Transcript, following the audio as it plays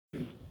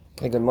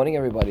Hey, good morning,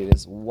 everybody. It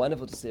is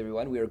wonderful to see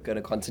everyone. We are going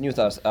to continue with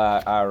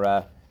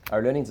our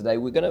learning today.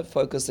 We're going to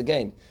focus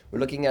again. We're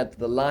looking at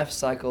the life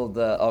cycle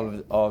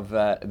of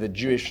the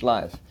Jewish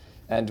life,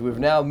 and we've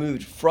now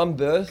moved from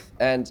birth,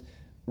 and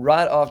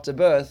right after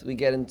birth, we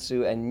get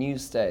into a new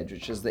stage,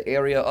 which is the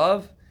area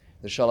of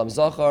the Shalom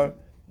Zachor,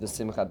 the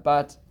Simchat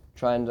Bat.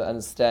 Trying to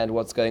understand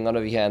what's going on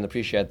over here and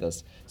appreciate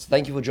this. So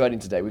thank you for joining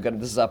today.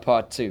 This is our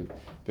part 2.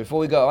 Before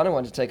we go on, I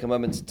want to take a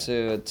moment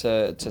to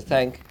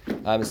thank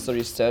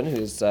Suri Stone,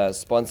 who's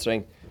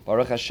sponsoring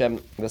Baruch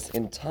Hashem this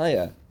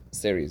entire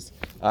series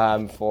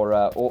for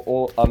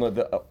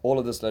all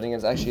of this learning.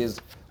 It actually is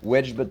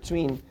wedged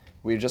between.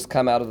 We've just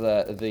come out of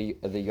the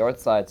yard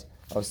site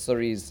of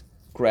Suri's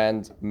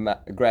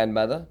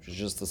grandmother, which was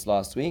just this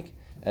last week,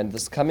 and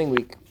this coming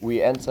week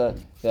we enter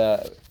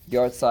the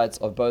yard sites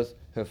of both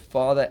her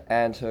father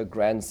and her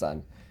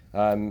grandson.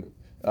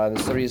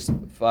 Suri's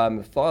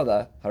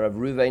father, Harav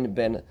Ruvain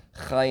ben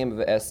Chaim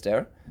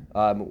ve'Esther,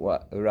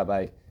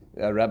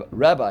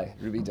 Rabbi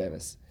Ruby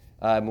Davis,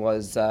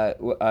 was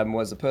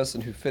a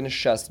person who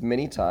finished Shas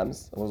many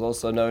times, was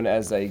also known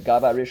as a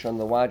Gabbai Rishon on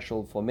the White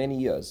Shul for many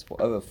years,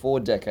 for over 4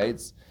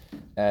 decades,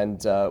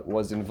 and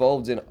was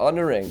involved in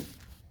honoring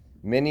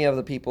many of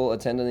the people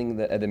attending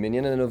the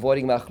minyan and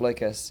avoiding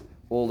machlokes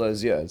all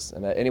those years.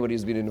 And anybody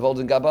who's been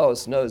involved in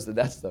Gabbaos knows that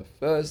that's the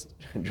first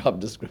job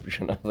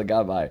description of the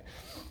Gabbai.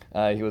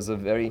 He was a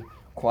very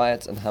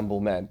quiet and humble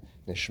man.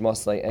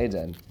 Nishmas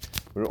Eden.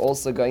 We're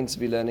also going to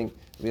be learning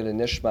Lila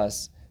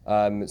Nishmas.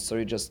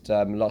 Suri just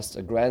lost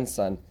a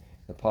grandson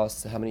the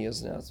past, how many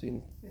years now? It's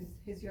been.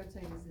 His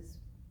yahrzeit is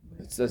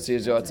this. This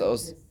is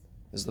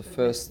the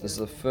first. This is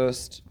the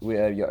first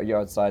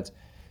yahrzeit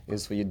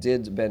is for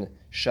Yedid ben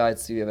Shai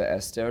Tzivia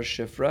Esther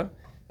Shifra,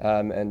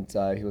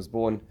 and he was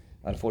born.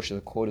 Unfortunately,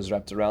 the cord is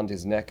wrapped around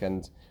his neck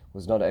and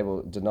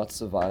did not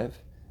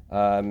survive.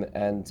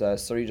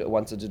 Suri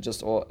wanted to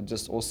just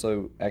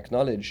also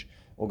acknowledge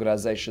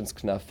organizations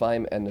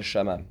Knafaim and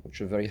Neshama, which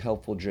were very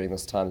helpful during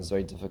this time. It's a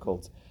very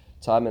difficult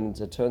time, and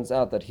it turns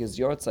out that his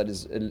yahrzeit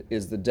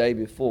is the day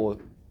before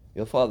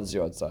your father's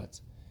yahrzeit,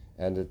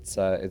 and it's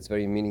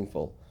very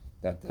meaningful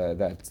that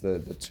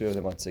the two of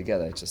them are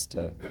together. It's just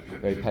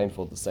very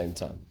painful at the same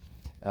time.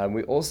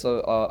 We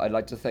also I'd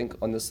like to thank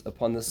upon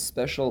this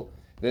special.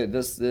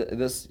 This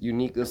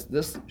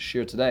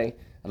shir today,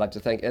 I'd like to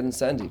thank Ed and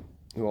Sandy,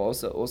 who are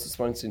also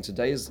sponsoring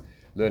today's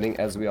learning,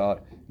 as we are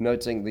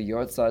noting the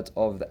yahrzeit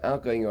of the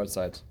outgoing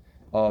yahrzeit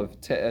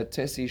of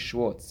Tessie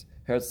Schwartz,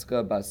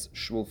 Herzka Bas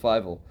Shmuel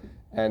Feivel,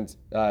 and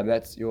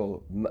that's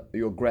your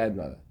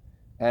grandmother,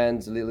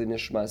 and Lili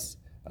Nishmas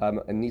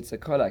Anita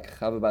Kolak,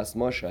 Chava Bas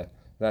Moshe,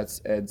 that's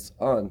Ed's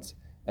aunt.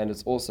 And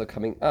it's also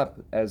coming up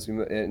as we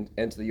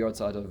enter the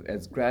yahrzeit of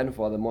Ed's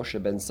grandfather,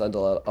 Moshe ben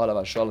Sandal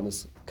Alav Shalom,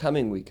 this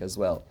coming week as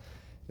well.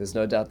 There's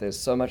no doubt there's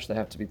so much they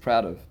have to be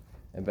proud of,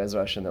 and Be'ezras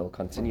Hashem they'll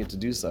continue to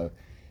do so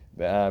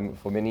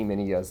for many,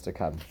 many years to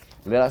come.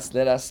 Let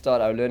us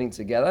start our learning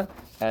together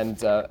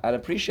and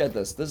appreciate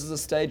this. This is a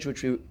stage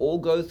which we all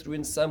go through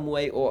in some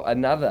way or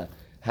another.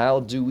 How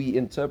do we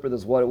interpret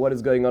this? What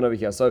is going on over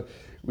here? So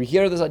we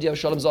hear this idea of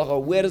Shalom Zachor.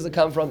 Where does it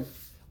come from?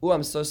 Oh,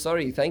 I'm so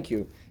sorry. Thank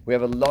you. We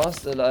have a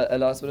last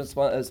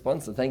minute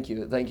sponsor. Thank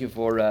you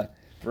for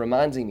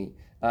reminding me.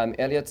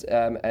 Elliot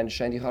and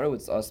Shandy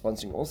Horowitz are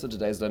sponsoring also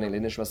today's learning.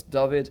 Linishmas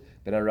David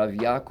ben Rav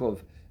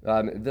Yaakov.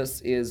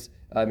 This is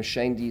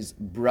Shandy's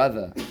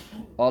brother,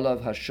 Olav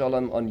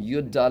Hashalom, on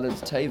Yud Dalet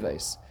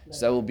Teves.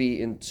 So that will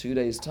be in 2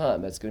 days'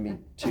 time. That's going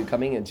to be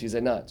coming in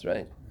Tuesday night,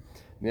 right?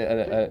 Thank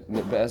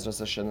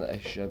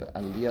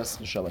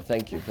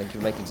you for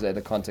making today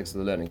the context of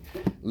the learning.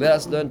 Let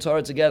us learn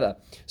Torah together.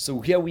 So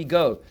here we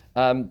go.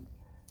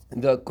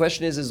 The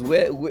question is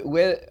where?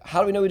 How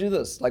do we know we do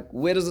this? Like,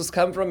 where does this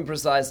come from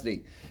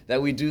precisely?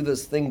 That we do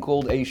this thing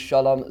called a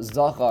Shalom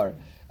Zachor.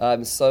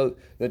 So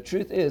the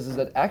truth is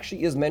that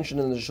actually is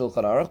mentioned in the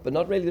Shulchan Aruch, but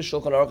not really the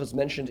Shulchan Aruch. It's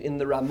mentioned in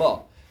the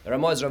Ramah. The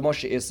Ramah is Rav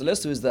Moshe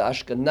Isserles, who is the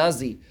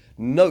Ashkenazi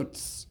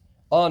notes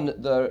on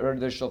the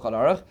Shulchan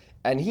Aruch,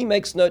 and he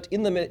makes note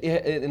in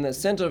the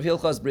center of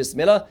Hilchos Bris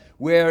Milah,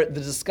 where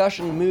the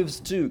discussion moves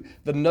to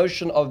the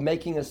notion of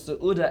making a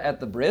Seudah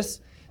at the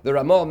bris. The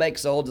Ramah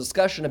makes a whole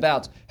discussion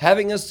about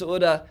having a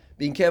Seudah,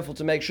 being careful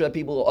to make sure that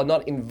people are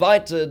not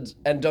invited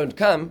and don't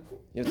come.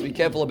 You have to be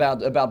careful about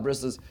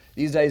brises.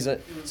 These days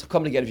it's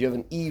complicated. If you have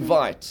an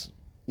evite,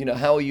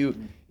 how are you?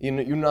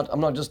 You're not.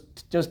 I'm not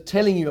just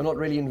telling you. I'm not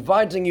really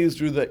inviting you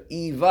through the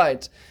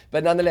evite,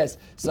 but nonetheless.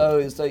 So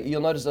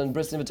you'll notice on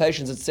bris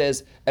invitations it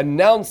says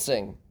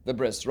announcing the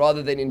bris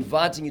rather than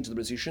inviting you to the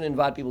bris. You shouldn't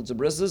invite people to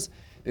brises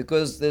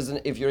because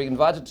if you're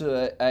invited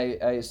to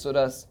a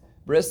Sudas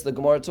bris, the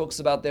Gemara talks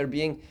about there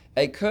being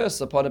a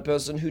curse upon a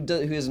person who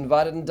is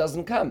invited and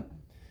doesn't come.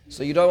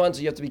 So you don't want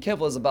to. You have to be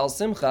careful as a Baal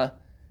Simcha.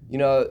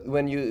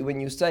 When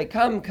you say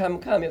come, you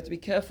have to be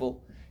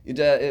careful.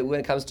 When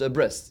it comes to a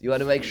bris, you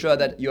want to make sure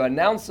that you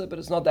announce it, but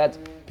it's not that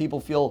people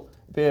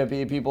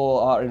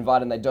are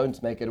invited and they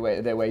don't make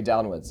their way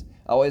downwards.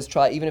 I always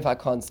try, even if I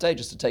can't stay,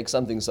 just to take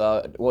something,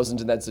 so I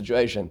wasn't in that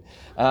situation.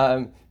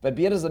 But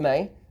be it as it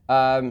may,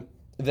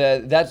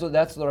 that's what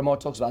the Ramah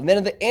talks about. And then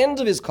at the end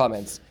of his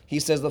comments, he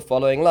says the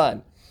following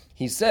line.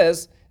 He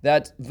says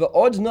that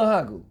v'od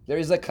nohagu, there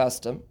is a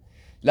custom,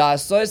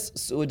 la'asos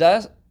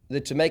su'udah,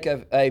 to make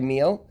a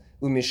meal,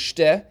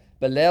 u'mishteh,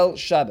 belel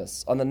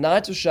Shabbos, on the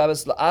night of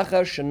Shabbos,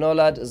 la'achar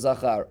shenolad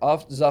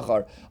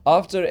Zachor,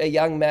 after a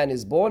young man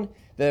is born,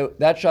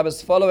 that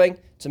Shabbos following,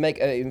 to make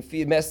a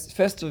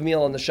festive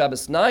meal on the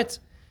Shabbos night.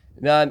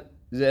 So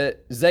this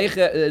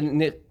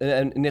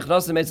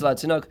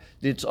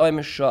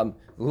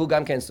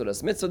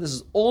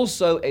is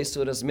also a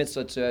Sudas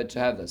mitzvah to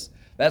have this.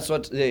 That's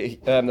what the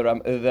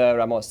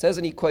Ramah says,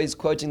 and he's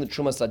quoting the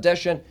Trumas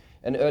Hadeshen,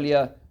 and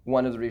earlier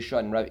one of the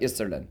Rishon, Rav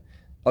Isserlen.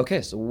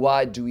 Okay, so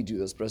why do we do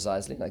this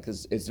precisely? Like,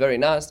 it's very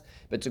nice,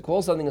 but to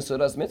call something a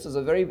Sudas mitzvah is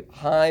a very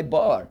high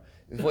bar.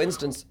 For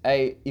instance,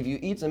 if you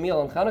eat a meal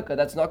on Hanukkah,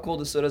 that's not called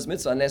a Sudas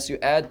mitzvah unless you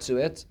add to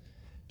it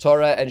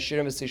Torah and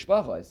Shirim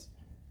v'Tishbachos.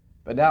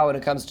 But now when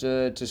it comes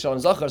to Shalom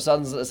Zachor,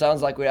 it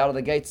sounds like we're out of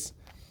the gates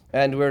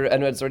and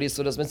it's already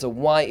Sudas mitzvah.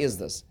 Why is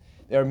this?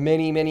 There are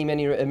many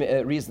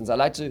reasons. I'd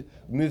like to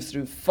move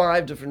through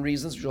 5 different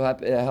reasons which will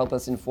help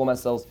us inform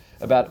ourselves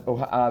about,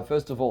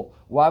 first of all,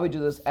 why we do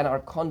this and our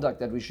conduct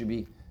that we should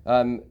be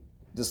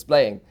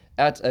displaying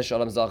at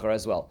Shalom Zachor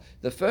as well.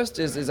 The first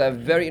is a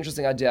very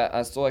interesting idea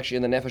I saw actually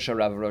in the Nefesh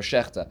HaRav, Rav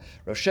Shechter.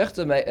 Rav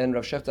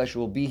Shechter actually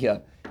will be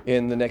here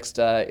in the next,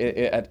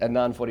 at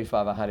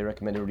 9:45. I highly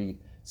recommend everybody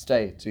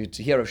stay to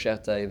hear Rav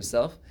Shechter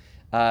himself.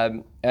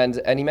 And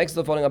he makes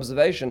the following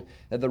observation,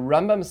 that the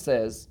Rambam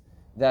says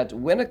that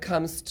when it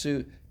comes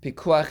to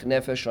Pikuach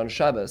Nefesh on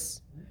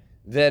Shabbos,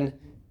 then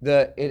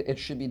it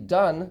should be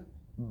done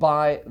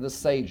by the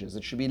sages.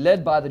 It should be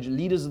led by the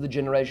leaders of the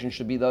generation,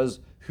 should be those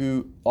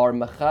who are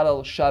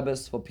Machalal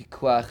Shabbos for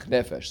Pikuach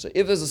Nefesh. So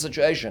if there's a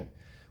situation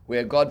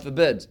where, God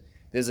forbid,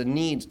 there's a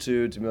need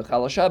to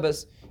Machalal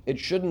Shabbos, it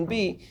shouldn't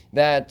be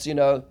that,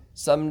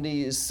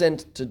 somebody is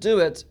sent to do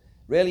it.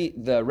 Really,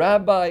 the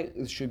rabbi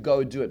should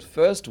go do it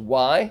first.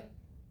 Why?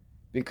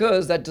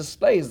 Because that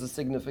displays the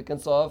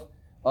significance of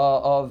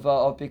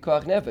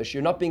Pikuach Nefesh.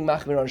 You're not being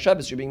Machmir on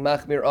Shabbos, you're being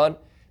Machmir on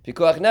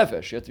Pikuach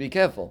Nefesh. You have to be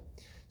careful.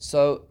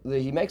 So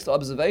he makes the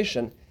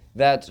observation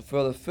that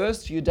for the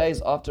first few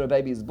days after a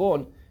baby is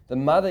born, the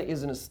mother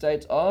is in a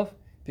state of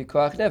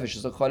Pikuach Nefesh.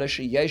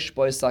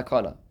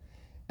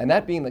 And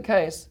that being the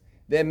case,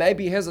 there may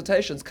be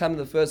hesitations come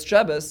the first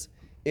Shabbos,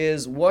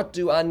 is what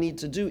do I need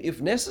to do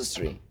if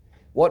necessary?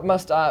 What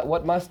must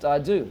I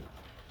do?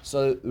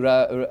 So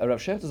Rav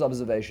Shechter's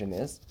observation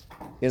is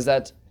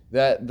that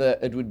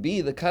it would be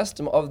the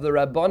custom of the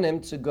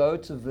Rabbonim to go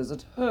to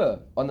visit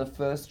her on the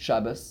first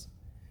Shabbos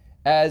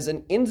as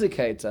an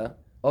indicator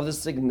of the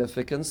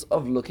significance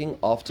of looking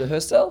after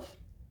herself.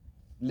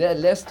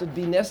 Lest it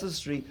be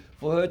necessary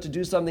for her to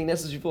do something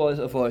necessary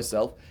for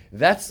herself.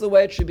 That's the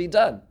way it should be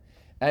done.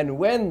 And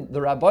when the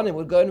Rabbonim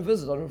would go and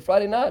visit on a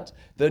Friday night,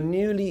 the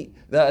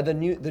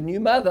new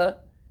mother,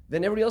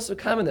 then everybody else would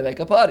come and they make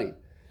a party.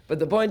 But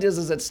the point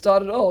is it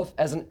started off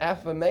as an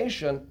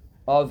affirmation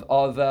of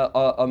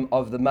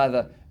the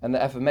mother and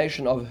the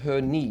affirmation of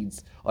her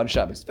needs on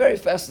Shabbos. Very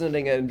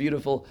fascinating and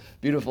beautiful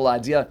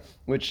idea,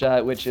 which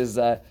is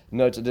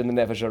noted in the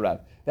Nefesh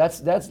HaRav.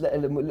 That's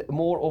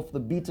more off the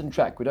beaten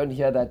track. We don't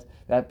hear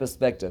that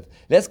perspective.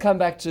 Let's come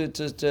back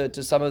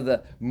to some of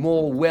the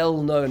more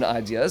well-known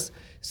ideas.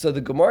 So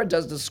the Gemara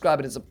does describe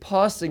it as a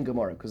passing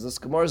Gemara, because this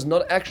Gemara is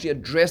not actually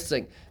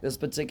addressing this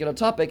particular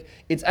topic.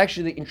 It's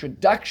actually the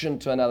introduction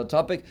to another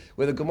topic,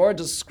 where the Gemara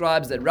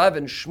describes that Rav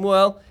and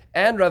Shmuel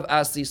and Rav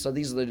Asi, so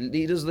these are the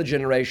leaders of the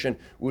generation,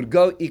 would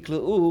go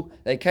iklu'u.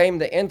 They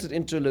entered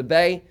into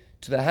Lebei,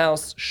 to the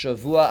house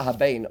Shavua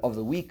Habein, of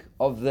the week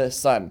of the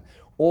sun.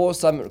 Or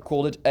some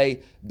call it a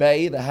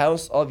Bay, the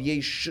house of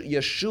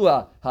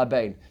Yeshua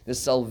Habein, the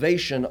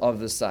salvation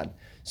of the son.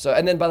 So,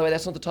 and then, by the way,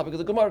 that's not the topic of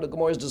the Gemara. The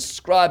Gemara is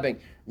describing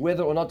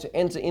whether or not to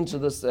enter into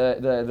this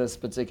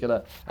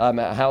particular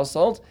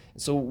household.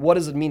 So, what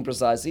does it mean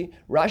precisely?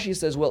 Rashi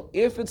says, well,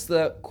 if it's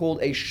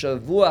called a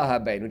Shavua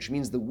Habein, which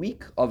means the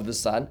week of the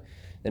sun,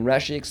 then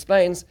Rashi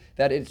explains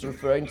that it's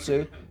referring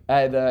to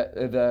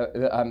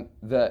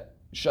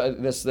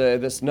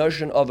this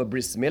notion of a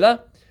bris milah.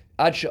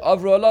 Ad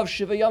she'avru alav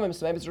shiva yamim.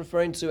 So maybe it's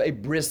referring to a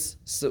bris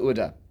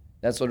seuda.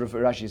 That's what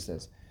Rashi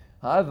says.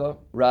 However,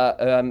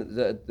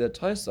 the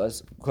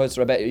Tosfos quotes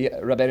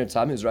Rabbeinu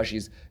Tam, who's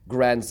Rashi's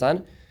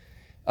grandson,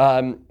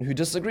 who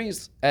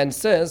disagrees and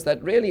says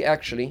that really,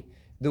 actually,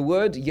 the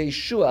word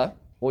Yeshua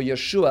or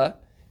Yeshua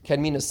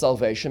can mean a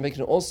salvation, but it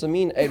can also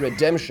mean a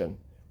redemption.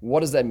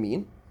 What does that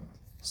mean?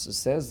 So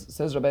says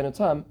Rabbeinu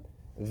Tam,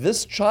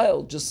 this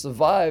child just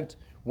survived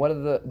one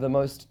of the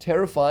most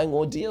terrifying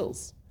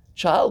ordeals,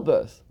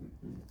 childbirth.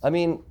 I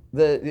mean,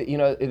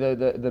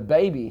 the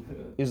baby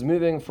is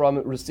moving from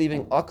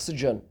receiving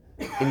oxygen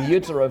in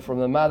utero from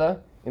the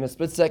mother in a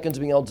split second to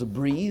being able to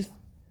breathe.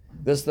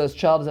 This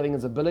child is having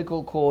its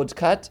umbilical cord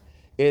cut.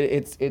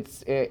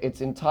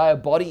 Its entire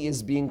body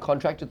is being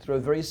contracted through a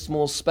very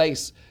small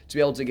space to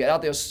be able to get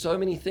out. There are so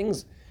many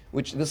things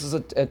which this is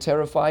a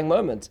terrifying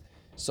moment.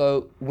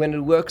 So when it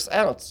works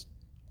out,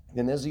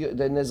 then there's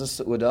a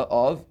su'udah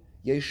of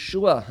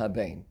Yeshua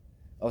Habein,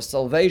 of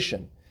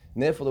salvation.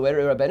 And therefore, the way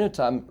Rabbeinu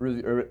Tam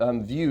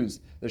views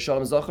the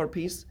Shalom Zachor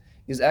piece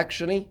is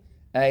actually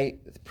a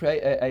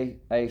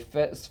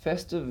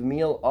festive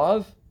meal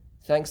of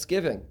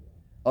thanksgiving,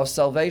 of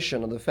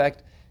salvation, of the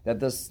fact that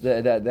this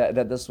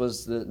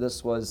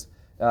was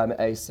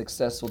a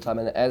successful time,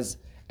 and as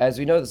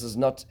we know, this is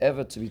not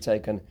ever to be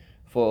taken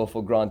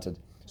for granted.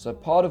 So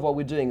part of what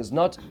we're doing is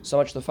not so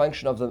much the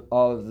function of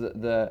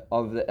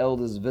the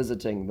elders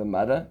visiting the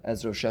mother,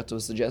 as Rosh Hashanah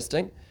was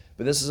suggesting,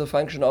 but this is a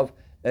function of,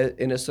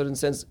 in a certain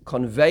sense,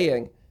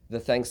 conveying the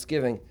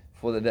thanksgiving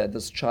for that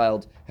this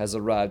child has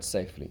arrived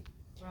safely.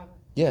 Rabbi,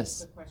 Yes.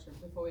 quick question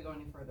before we go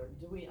any further.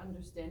 Do we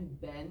understand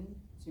Ben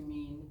to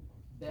mean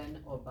Ben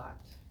or Bat?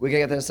 We're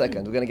going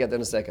to get there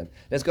in a second.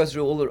 Let's go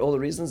through all the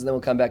reasons, and then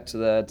we'll come back to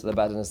the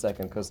bat in a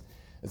second, because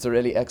it's a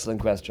really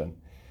excellent question.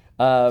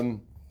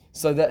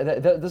 So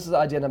this is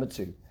idea number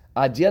 2.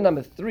 Idea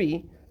number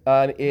 3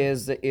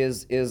 is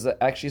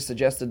actually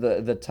suggested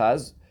the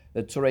Taz,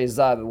 the Turei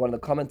Zav, one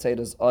of the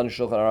commentators on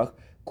Shulchan Aruch,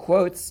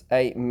 quotes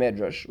a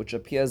medrash which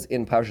appears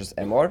in Parshas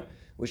Emor,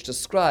 which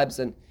describes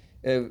a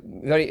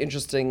very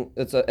interesting.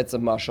 It's a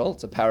mashal,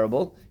 it's a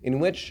parable in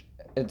which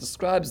it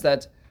describes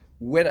that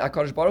when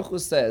HaKadosh Baruch Hu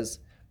says,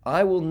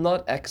 "I will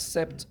not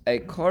accept a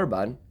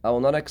korban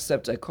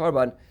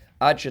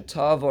ad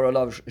shetavor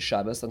alav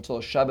Shabbos,"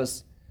 until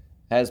Shabbos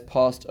has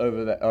passed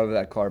over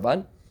that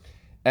korban,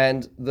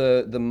 and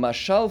the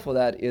mashal for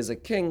that is a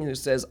king who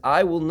says,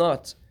 "I will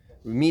not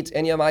meet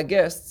any of my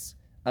guests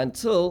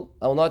until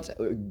I will not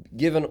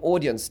give an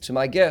audience to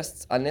my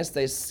guests unless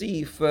they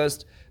see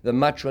first the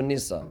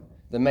matronissa,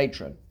 the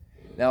matron."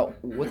 Now,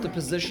 what the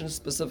position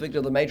specifically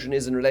of the matron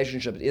is in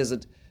relationship? Is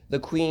it the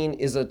queen?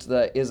 Is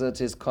it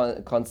his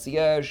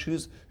concierge?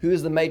 Who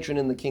is the matron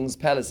in the king's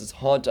palace? It's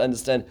hard to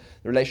understand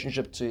the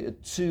relationship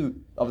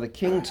of the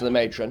king to the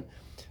matron,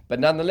 but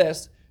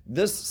nonetheless,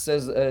 this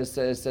says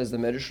the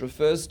Medrash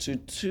refers to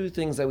 2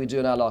 things that we do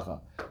in halacha.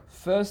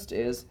 First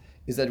is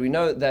that we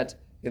know that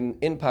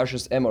in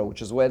Parshas Emor,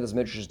 which is where this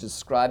Medrash is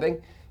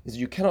describing, is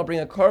you cannot bring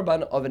a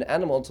korban of an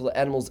animal until the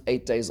animal's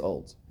 8 days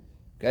old.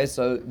 Okay,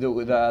 so the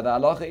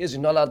halacha is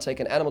you're not allowed to take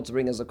an animal to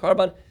bring as a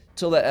korban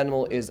till that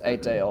animal is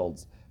 8 days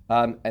old.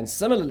 And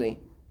similarly,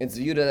 it's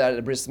viewed that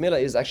a bris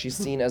milah is actually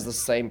seen as the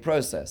same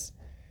process.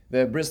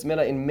 The bris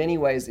milah in many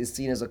ways is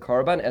seen as a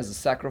korban, as a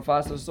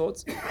sacrifice of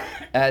sorts,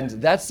 and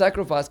that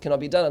sacrifice cannot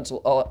be done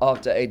until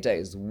after 8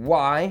 days.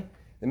 Why?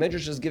 The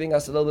Midrash is giving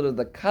us a little bit of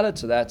the color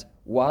to that.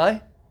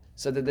 Why?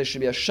 So that there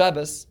should be a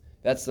Shabbos,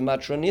 that's the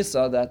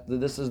matronissa, that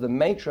this is the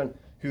matron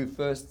who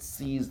first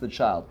sees the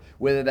child.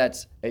 Whether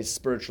that's a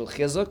spiritual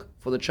chizuk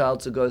for the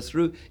child to go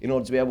through in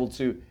order to be able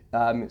to,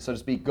 so to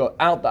speak, go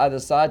out the other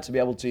side to be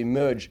able to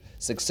emerge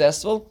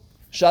successful.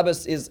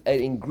 Shabbos is an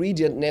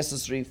ingredient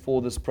necessary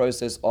for this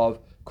process of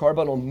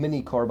korban or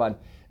mini korban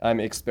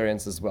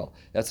experience as well.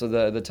 That's what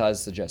the Taz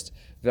suggests.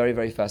 Very,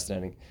 very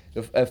fascinating.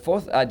 The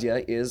 4th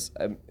idea is,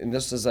 and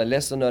this is a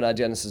lesser known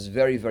idea, and this is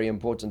very, very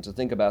important to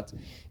think about,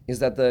 is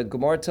that the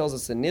Gemara tells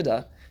us in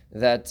Nida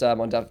that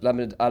on Daf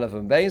Lamed Aleph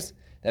and Beis,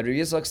 that Rabbi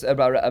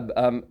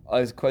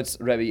Yitzchak quotes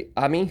Rabbi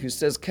Ami, who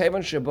says,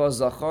 "Kevan sheba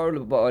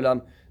zachor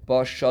ba'olam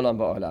ba shalom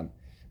ba'olam."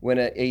 When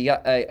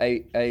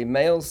a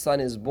male son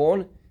is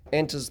born,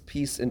 enters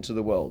peace into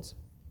the world.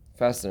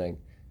 Fascinating.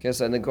 Okay,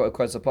 so and then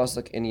quotes a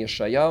pasuk in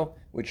Yeshayahu,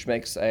 which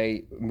makes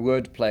a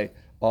word play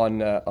on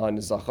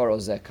Zachor or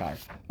Zekar.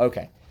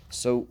 Okay,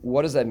 so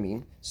what does that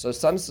mean? So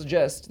some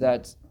suggest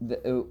that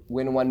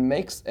when one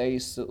makes a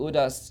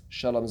Seudas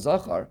Shalom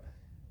Zachor,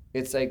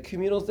 it's a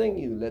communal thing.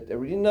 You let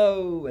everybody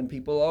know, and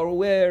people are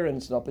aware, and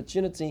it's an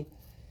opportunity. It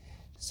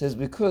says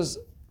because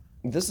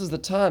this is the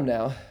time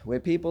now where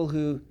people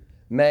who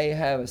may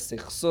have a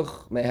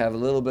sichsuch, may have a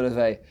little bit of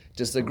a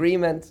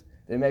disagreement,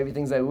 there may be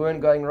things that weren't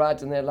going right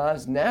in their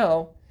lives.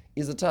 Now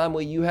is a time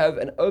where you have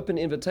an open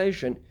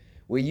invitation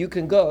where you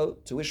can go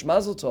to wish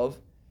Mazel Tov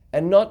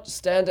and not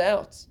stand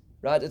out,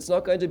 right? It's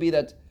not going to be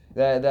that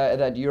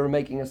you're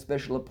making a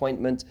special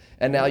appointment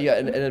and now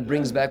and it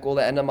brings back all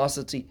the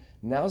animosity.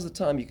 Now's the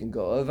time you can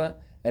go over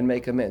and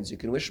make amends. You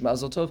can wish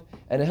Mazel Tov,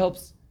 and it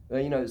helps,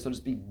 so to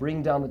speak,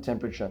 bring down the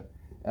temperature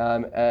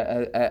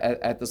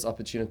at this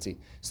opportunity.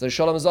 So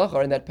Shalom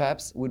Zachor, and that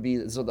perhaps would be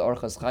what the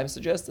Orchos Chaim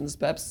suggests, and this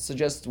perhaps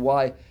suggests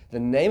why the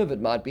name of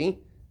it might be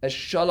a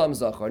Shalom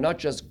Zachor, not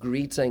just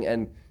greeting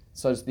and,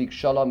 so to speak,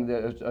 Shalom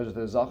the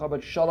Zachor,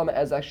 but Shalom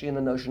as actually in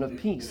the notion of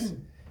peace.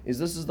 This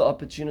is the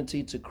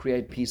opportunity to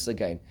create peace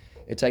again.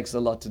 It takes a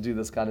lot to do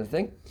this kind of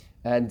thing,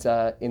 and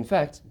in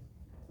fact,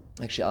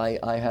 actually,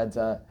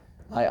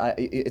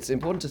 it's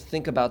important to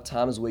think about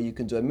times where you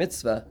can do a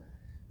mitzvah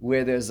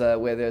where there's a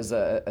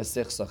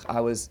sichsuch.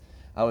 I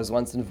was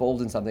once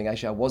involved in something.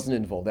 Actually, I wasn't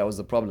involved. That was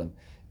the problem.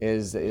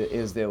 Is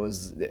there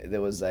was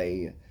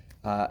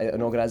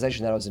an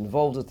organization that I was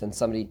involved with, and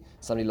somebody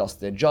lost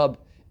their job,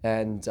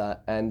 and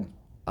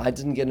I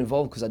didn't get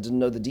involved because I didn't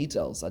know the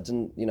details. I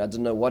didn't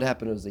know what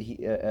happened. It was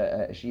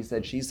a she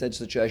said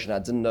situation. I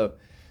didn't know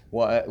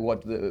what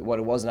it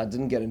was, and I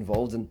didn't get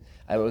involved, and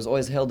it was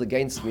always held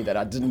against me that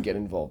I didn't get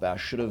involved, that I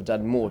should have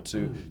done more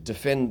to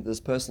defend this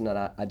person, and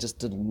I just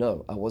didn't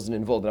know. I wasn't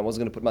involved, and I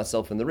wasn't going to put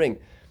myself in the ring.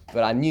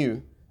 But I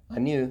knew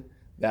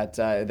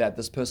that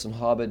this person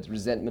harbored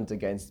resentment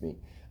against me,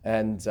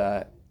 and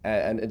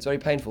it's very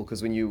painful,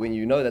 because when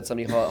you know that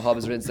somebody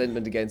harbors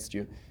resentment against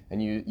you,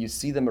 and you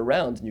see them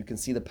around, and you can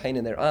see the pain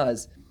in their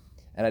eyes,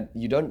 and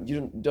you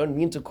don't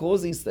mean to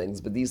cause these things,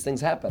 but these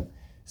things happen.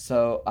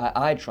 So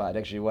I tried.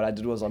 Actually, what I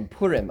did was on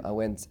Purim, I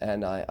went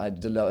and I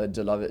delivered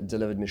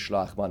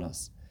Mishloach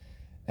Manos,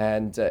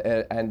 and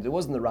it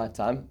wasn't the right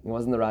time. It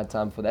wasn't the right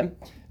time for them,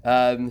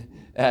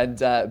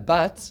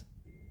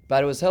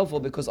 but it was helpful,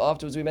 because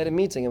afterwards we made a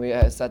meeting and we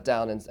sat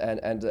down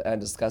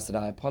and discussed it.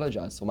 I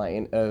apologized for my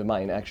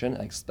inaction.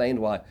 I explained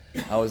why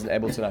I wasn't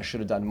able to, and I should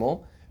have done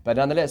more. But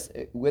nonetheless,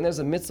 when there's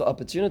a mitzvah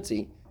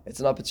opportunity, it's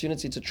an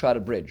opportunity to try to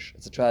bridge.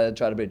 It's a try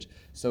to bridge.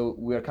 So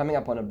we're coming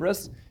up on a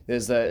bris.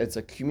 It's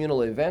a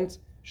communal event.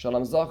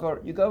 Shalom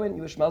Zachor. You go in,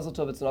 you wish Mazel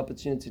Tov. It's an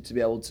opportunity to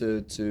be able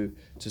to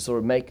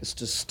sort of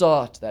to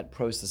start that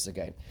process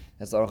again.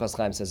 As the Aruch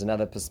HaChaim says,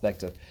 another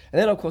perspective.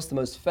 And then, of course, the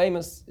most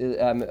famous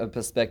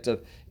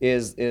perspective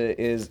is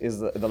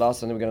the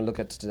last one we're going to look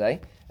at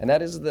today, and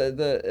that is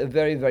the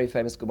very, very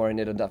famous Gemara in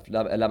Nidon Daf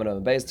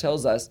Lamed Beis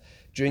tells us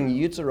during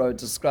utero, it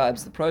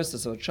describes the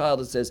process of a child.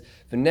 It says,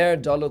 "V'ner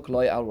daluk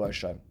loy al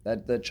rosho,"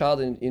 that the child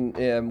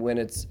when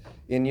it's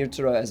in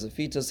utero as a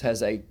fetus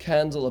has a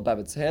candle above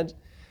its head,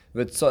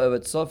 and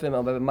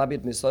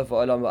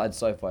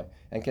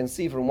can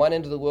see from one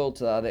end of the world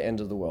to the other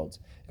end of the world.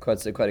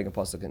 Quoting a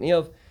pasuk in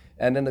Eov.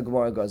 And then the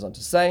Gemara goes on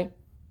to say,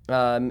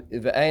 and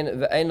there's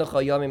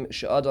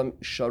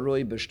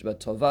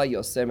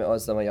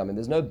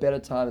no better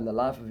time in the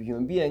life of a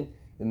human being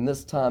than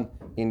this time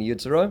in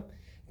utero.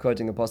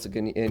 Quoting a pasuk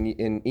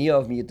in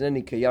Eov,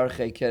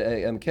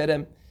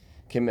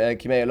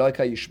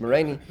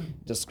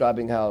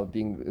 describing how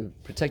being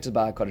protected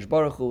by HaKadosh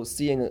Baruch Hu,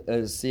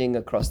 seeing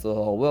across the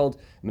whole world.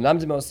 And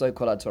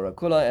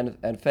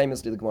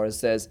famously, the Gemara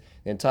says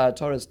the entire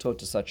Torah is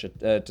taught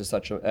at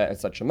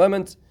such a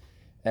moment.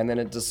 And then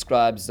it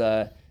describes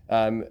how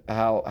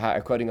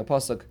quoting a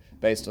pasuk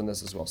based on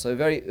this as well. So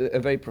a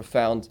very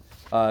profound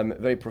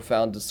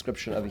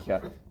description over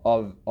here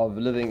of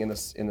living in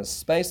this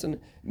space, and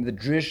the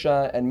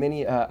Drisha and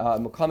many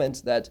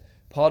comment that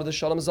part of the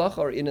Shalom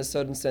Zachor in a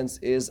certain sense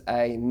is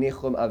a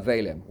Nichum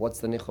Avelim. What's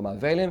the Nichum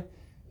Avelim?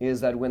 Is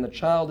that when the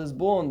child is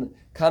born,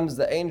 comes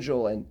the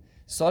angel and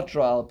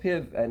Sotra al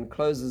Piv and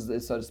closes,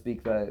 so to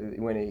speak,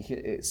 when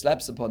it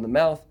slaps upon the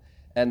mouth,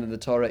 and the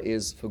Torah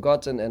is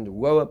forgotten, and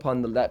woe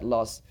upon that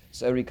loss.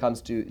 So he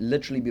comes to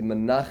literally be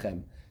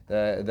menachem,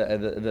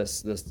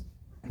 this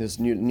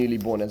newly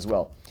born as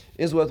well.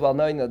 It is worthwhile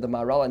knowing that the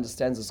Maharal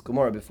understands this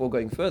Gemara. Before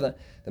going further,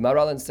 the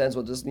Maharal understands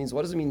what this means.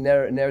 What does it mean,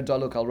 ner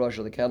daluk al rosh,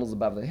 or the candles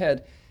above the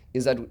head?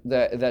 Is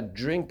that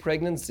during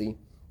pregnancy,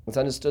 it's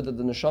understood that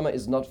the neshama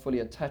is not fully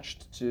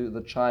attached to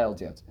the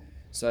child yet.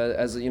 So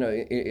as you know,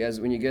 as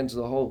when you get into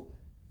the whole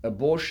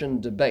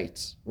abortion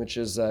debate, which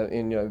is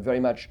very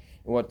much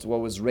what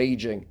was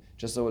raging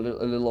just a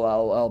little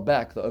while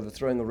back, the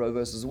overthrowing of Roe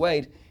versus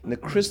Wade. In the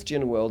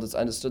Christian world, it's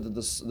understood that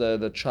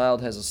the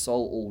child has a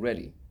soul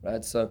already,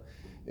 right? So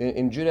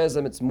in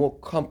Judaism, it's more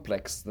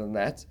complex than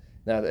that.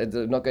 Now,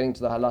 not getting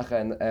to the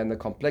halacha and the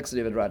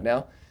complexity of it right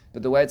now,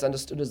 but the way it's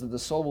understood is that the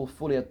soul will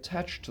fully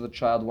attach to the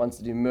child once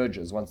it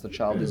emerges, once the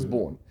child is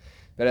born.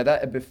 But at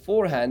that,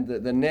 beforehand,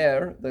 the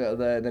ner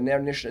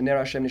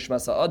Hashem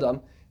nishmasa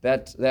Adam,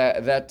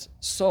 that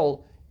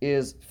soul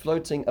is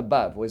floating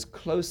above, or is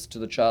close to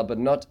the child, but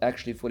not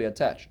actually fully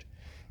attached.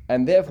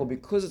 And therefore,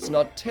 because it's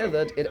not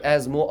tethered, it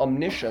has more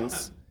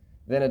omniscience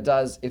than it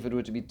does if it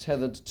were to be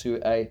tethered to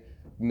a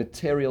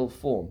material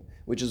form,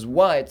 which is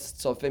why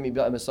it's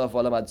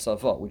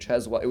which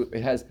has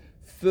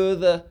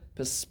further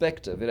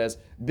perspective. It has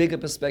bigger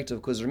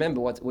perspective, because remember,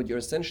 what you're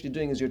essentially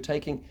doing is you're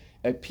taking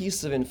a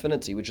piece of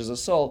infinity, which is a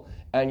soul,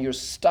 and you're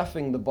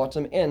stuffing the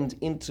bottom end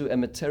into a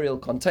material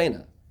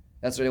container.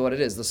 That's really what it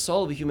is. The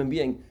soul of a human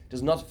being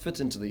does not fit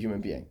into the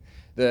human being.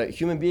 The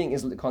human being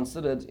is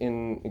considered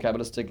in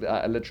Kabbalistic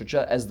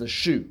literature as the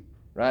shoe,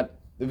 right?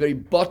 The very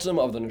bottom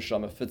of the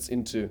neshama fits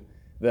into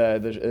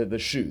the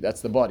shoe. That's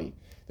the body.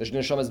 The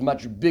neshama is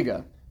much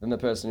bigger than the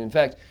person. In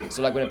fact,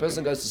 so like when a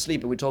person goes to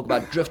sleep, and we talk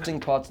about drifting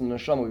parts in the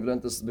neshama, we've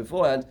learned this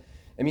beforehand,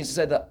 it means to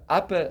say the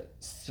upper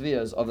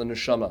spheres of the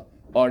neshama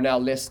are now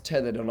less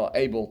tethered and are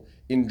able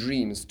in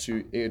dreams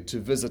to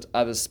visit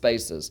other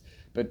spaces.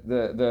 But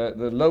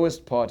the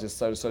lowest part is,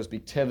 so to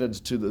speak, tethered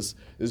to this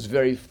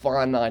very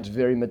finite,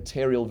 very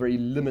material, very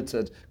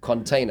limited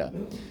container.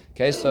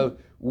 Okay, so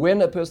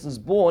when a person's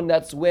born,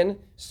 that's when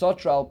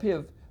Sotra al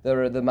Piv,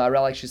 the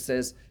Maharal actually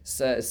says,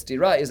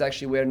 Stira is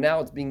actually where now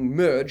it's being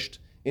merged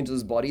into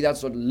this body.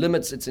 That's what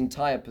limits its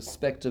entire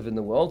perspective in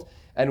the world.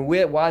 And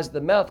why is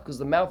the mouth? Because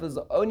the mouth is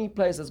the only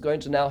place that's going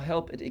to now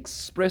help it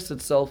express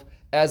itself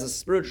as a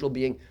spiritual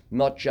being,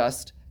 not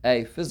just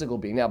a physical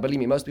being. Now, believe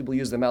me, most people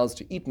use their mouths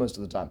to eat most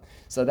of the time.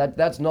 So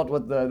that's not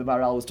what the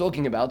Maharal was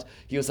talking about.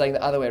 He was saying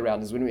the other way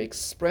around, is when we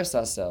express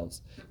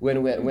ourselves,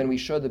 when we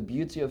show the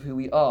beauty of who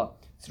we are,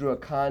 through a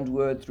kind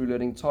word, through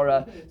learning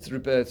Torah,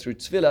 through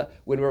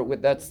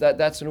tefillah,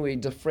 that's when we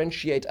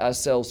differentiate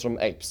ourselves from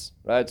apes,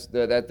 right?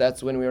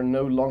 That's when we are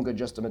no longer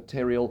just a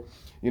material,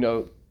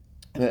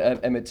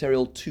 a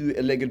material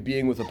two-legged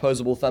being with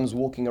opposable thumbs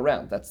walking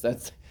around.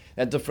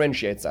 That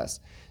differentiates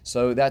us.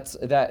 So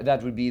that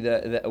would be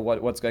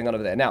what's going on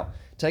over there. Now,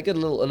 take it a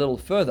little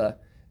further.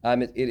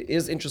 It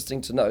is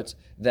interesting to note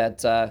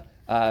that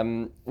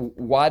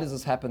why does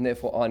this happen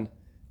therefore on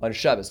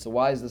Shabbos? So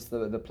why is this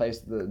the place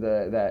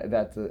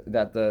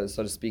that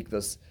so to speak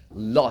this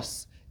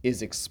loss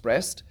is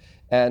expressed?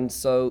 And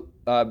so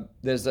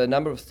there's a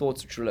number of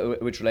thoughts which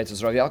relate to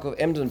this. Rav Yaakov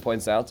Emden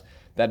points out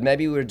that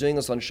maybe we're doing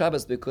this on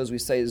Shabbos because we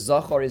say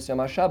Zachor is Yom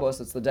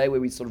HaShabbos. It's the day where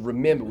we sort of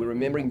remember. We're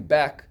remembering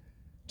back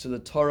to the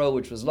Torah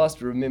which was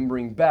lost. We're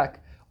remembering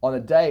back on a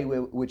day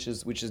which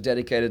is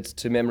dedicated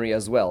to memory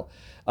as well.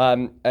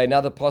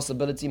 Another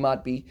possibility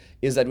might be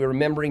is that we're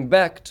remembering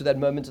back to that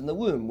moment in the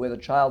womb where the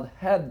child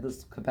had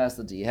this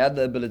capacity, had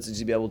the ability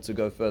to be able to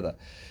go further.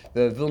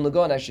 The Vilna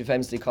Gaon actually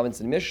famously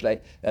comments in Mishlei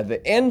that at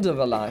the end of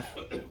a life,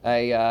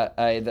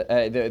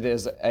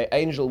 there's an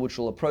angel which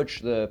will approach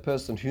the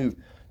person who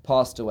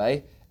passed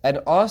away and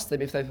ask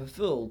them if they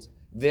fulfilled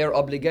their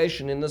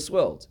obligation in this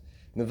world.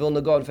 And the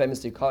Vilna Gaon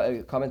famously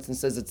comments and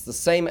says it's the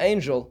same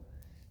angel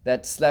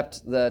that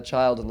slapped the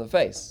child in the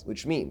face,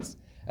 which means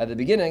at the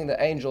beginning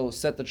the angel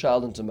set the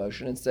child into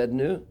motion and said,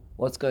 "No,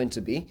 what's going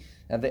to be?"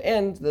 At the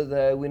end,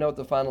 we know what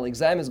the final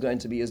exam is going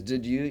to be: is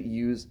did you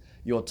use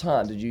your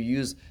time? Did you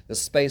use the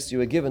space you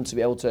were given to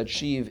be able to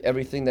achieve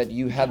everything that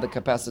you had the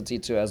capacity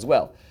to as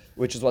well?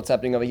 Which is what's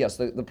happening over here.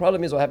 So the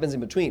problem is what happens in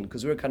between,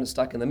 because we're kind of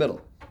stuck in the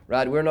middle,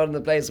 right? We're not in the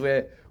place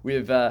where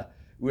we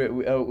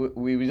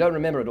don't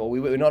remember it all.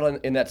 We're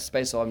not in that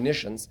space of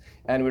omniscience,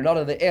 and we're not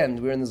at the end.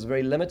 We're in this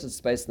very limited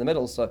space in the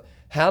middle. So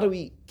how do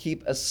we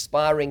keep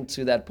aspiring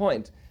to that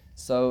point?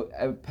 So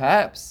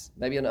perhaps,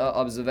 maybe an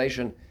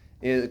observation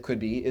could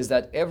be, is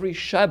that every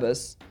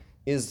Shabbos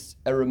is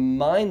a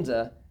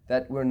reminder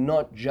that we're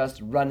not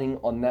just running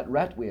on that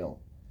rat wheel.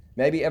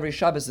 Maybe every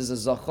Shabbos is a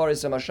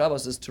Zachor Yom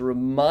HaShabbos, is to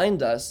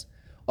remind us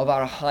of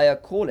our higher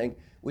calling,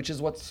 which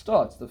is what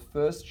starts the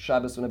first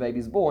Shabbos when a baby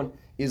is born,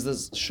 is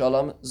this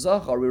Shalom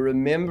Zachor. We're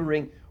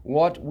remembering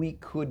what we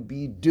could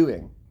be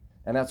doing.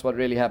 And that's what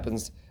really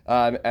happens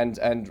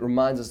and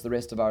reminds us the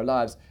rest of our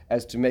lives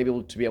as to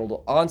maybe to be able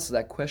to answer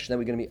that question that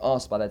we're going to be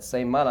asked by that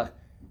same Malach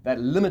that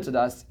limited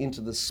us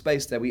into the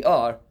space that we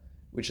are,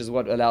 which is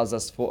what allows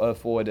us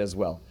forward as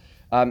well.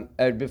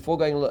 Before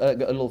going a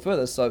little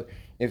further, so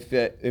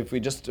if we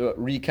just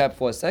recap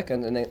for a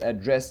second and then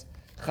address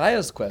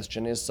Chaya's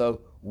question, is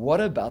so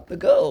what about the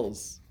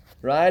girls?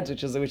 Right,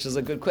 which is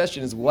a good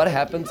question. Is what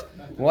happened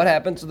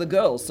to the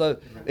girls? So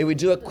if we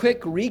do a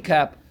quick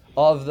recap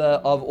of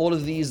all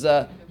of these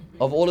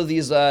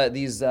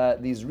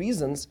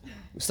reasons,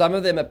 some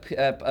of them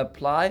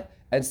apply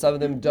and some of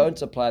them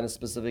don't apply in a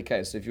specific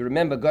case. So if you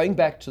remember, going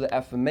back to the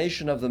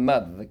affirmation of the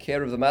mother, the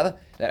care of the mother,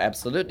 that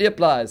absolutely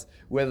applies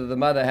whether the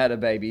mother had a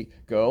baby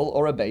girl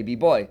or a baby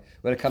boy.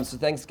 When it comes to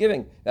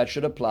Thanksgiving, that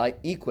should apply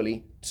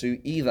equally to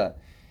either.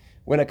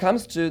 When it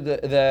comes to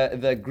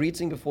the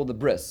greeting before the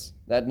bris,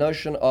 that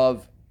notion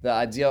of the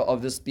idea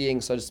of this being,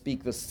 so to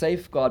speak, the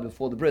safeguard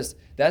before the bris,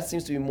 that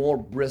seems to be more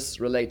bris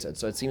related.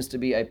 So it seems to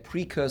be a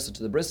precursor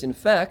to the bris. In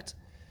fact,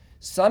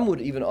 some would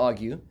even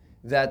argue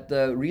that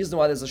the reason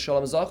why there's a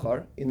Shalom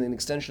Zachor, in an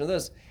extension of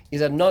this,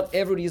 is that not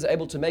everybody is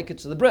able to make it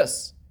to the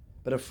bris.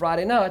 But a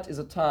Friday night is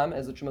a time,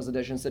 as the Chumash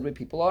Zadeshin said, where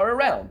people are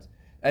around.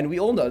 And we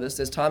all know this.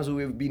 There's times where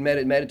we've been made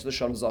it to the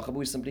Shalom Zachor, but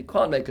we simply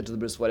can't make it to the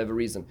bris for whatever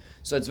reason.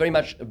 So it's very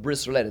much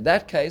bris related.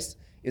 That case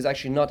is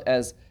actually not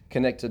as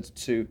connected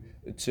to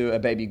a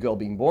baby girl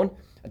being born.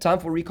 A time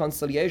for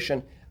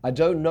reconciliation, I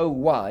don't know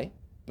why,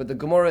 but the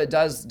Gemara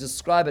does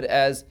describe it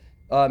as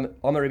I'm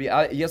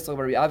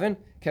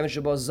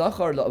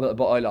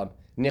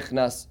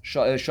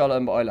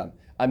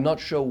not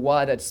sure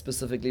why that's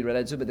specifically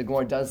related to, but the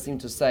Gemara does seem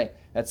to say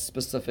that's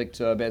specific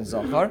to Ben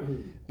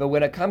Zachor. But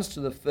when it comes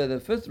to the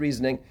fifth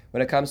reasoning,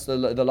 when it comes to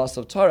the loss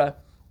of Torah,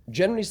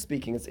 generally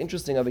speaking, it's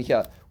interesting over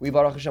here. We,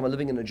 Baruch Hashem, are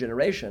living in a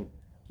generation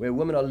where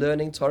women are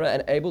learning Torah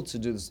and able to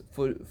do this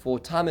for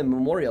time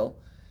immemorial,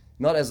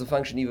 not as a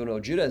function even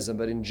of Judaism,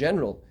 but in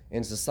general,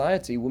 in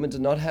society, women did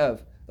not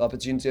have the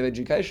opportunity of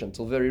education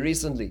until very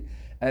recently.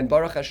 And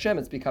Baruch Hashem,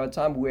 it's become a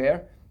time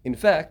where, in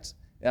fact,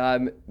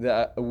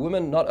 the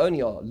women not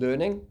only are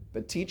learning,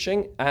 but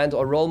teaching, and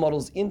are role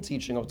models in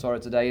teaching of Torah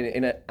today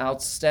in an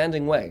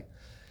outstanding way.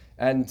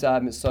 And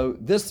so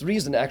this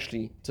reason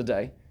actually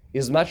today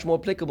is much more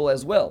applicable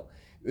as well.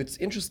 It's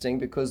interesting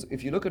because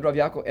if you look at Rav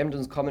Yaakov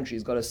Emden's commentary,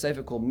 he's got a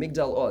sefer called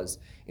Migdal Oz,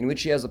 in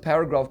which he has a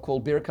paragraph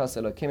called Birkas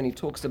Elokim, and he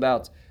talks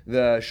about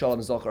the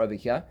Shalom Zachor over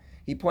here.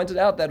 He pointed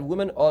out that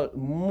women are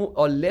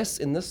less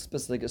in this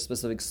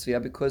specific sphere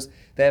because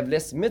they have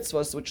less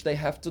mitzvahs which they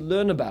have to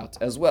learn about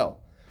as well.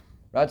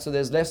 Right? So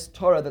there's less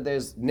Torah that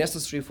there's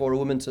necessary for a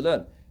woman to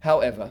learn.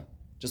 However,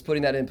 just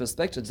putting that in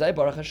perspective, today,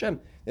 Baruch Hashem,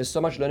 there's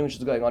so much learning which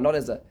is going on,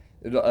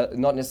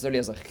 not necessarily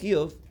as a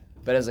chiyuv,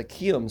 but as a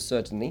kiyum,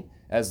 certainly,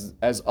 as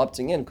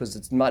opting in, because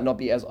it might not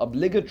be as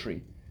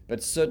obligatory,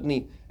 but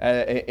certainly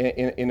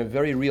in a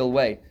very real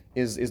way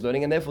is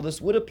learning, and therefore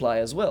this would apply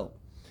as well.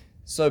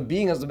 So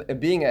being as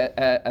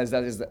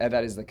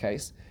that is the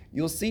case,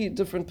 you'll see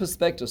different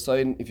perspectives. So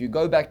if you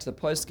go back to the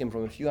poskim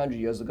from a few hundred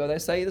years ago, they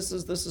say this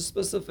is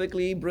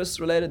specifically bris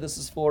related. This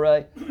is for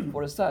a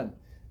son.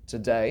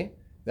 Today,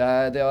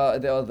 there are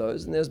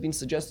those, and there's been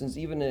suggestions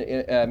even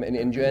in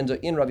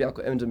Rabbi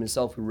Yaakov Emden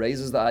himself, who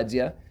raises the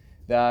idea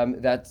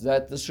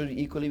that this should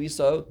equally be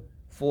so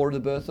for the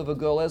birth of a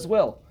girl as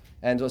well.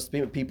 And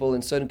people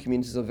in certain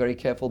communities are very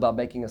careful about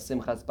making a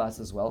simchas bas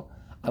as well.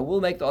 I will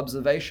make the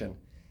observation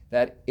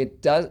that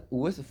it does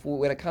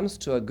when it comes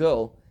to a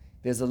girl,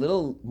 there's a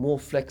little more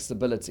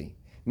flexibility.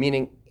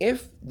 Meaning,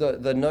 if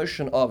the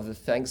notion of the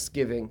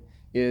Thanksgiving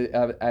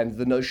and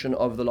the notion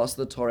of the loss of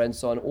the Torah and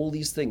so on, all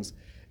these things,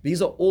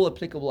 these are all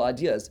applicable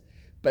ideas,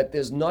 but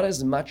there's not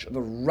as much of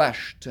a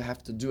rush to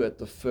have to do it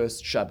the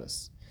first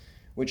Shabbos,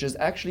 which is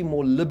actually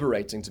more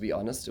liberating, to be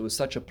honest. It was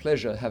such a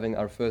pleasure having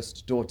our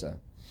first daughter.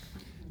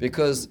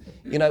 Because,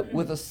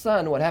 with a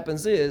son, what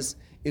happens is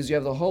you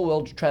have the whole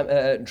world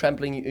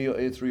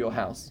trampling through your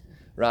house,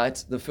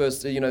 right? The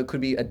first, it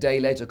could be a day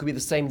later, it could be the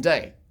same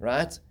day,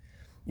 right?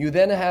 You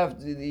then have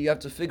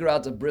to figure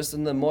out the bris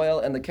and the moil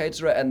and the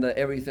caterer and the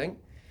everything.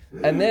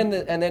 And then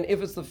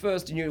if it's the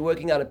first and you're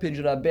working out a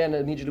pidyon ben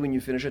immediately when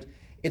you finish it,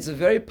 it's a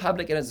very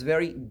public and it's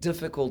very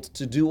difficult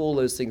to do all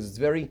those things. It's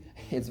very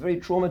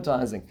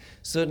traumatizing,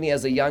 certainly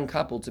as a young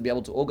couple, to be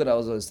able to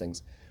organize those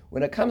things.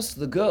 When it comes to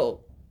the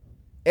girl,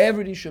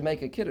 everybody should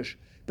make a kiddush.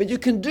 But you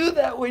can do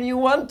that when you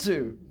want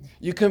to.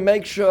 You can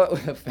make sure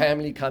a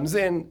family comes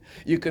in.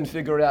 You can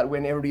figure it out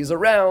when everybody's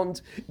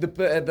around.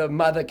 The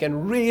mother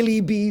can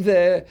really be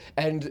there,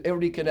 and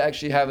everybody can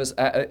actually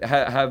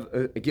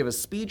give a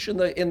speech in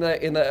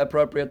the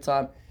appropriate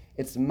time.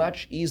 It's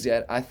much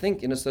easier. I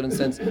think, in a certain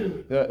sense,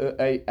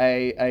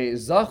 a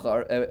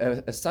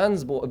zachor, a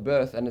son's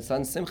birth and a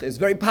son's simcha is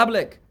very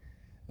public.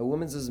 A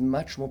woman's is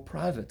much more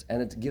private,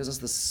 and it gives us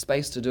the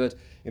space to do it,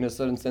 in a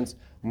certain sense,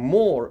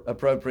 more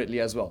appropriately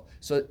as well.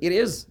 So it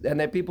is, and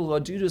there are people who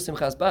do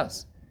simchas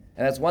bas,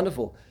 and that's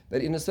wonderful.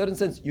 But in a certain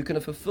sense, you can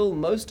fulfill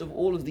most of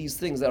all of these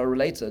things that are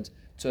related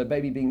to a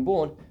baby being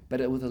born, but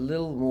with a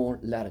little more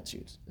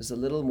latitude. There's a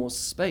little more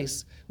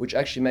space, which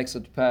actually makes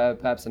it,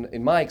 perhaps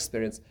in my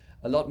experience,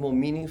 a lot more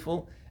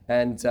meaningful,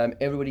 and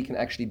everybody can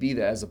actually be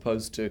there, as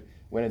opposed to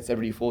when it's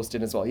everybody forced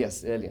in as well.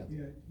 Yes, earlier.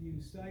 Yeah, you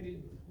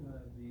cited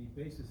the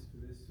basis for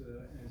this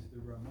as the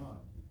Ramah.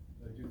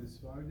 Do the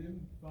Sfardim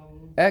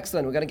follow?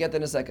 Excellent. We're going to get there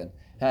in a second.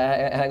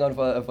 Hang on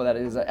for that.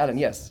 Is Alan?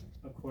 Yes.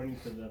 According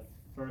to the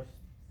first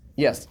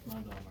Yes.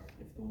 Mandamar,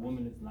 if the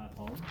woman is not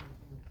home.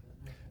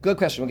 Good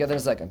question. We'll get there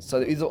in a second.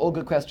 So these are all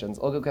good questions.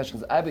 All good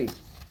questions. Abby,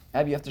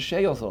 you have to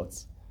share your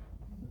thoughts.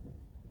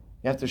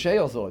 You have to share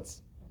your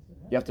thoughts.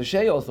 You have to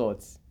share your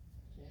thoughts.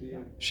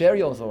 Share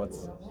your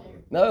thoughts.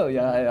 No,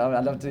 yeah,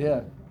 I'd love to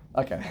hear.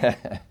 Okay.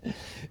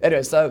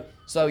 Anyway, so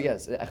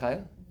yes,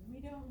 Achaya? We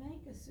don't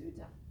make a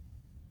Suda.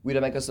 We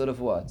don't make a soda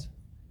for what?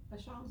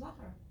 A Shalom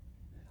Zachor.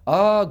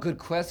 Oh, good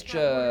Down question.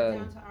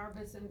 to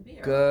Arbus and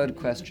beer. Good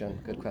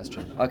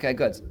question. Okay,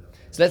 good.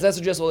 So let's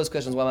address all those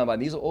questions one by one.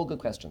 These are all good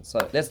questions. So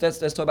let's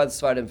talk about the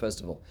Sfardim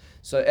first of all.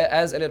 So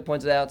as Elliot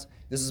pointed out,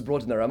 this is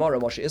brought in the Ramah.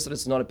 Moshe Isser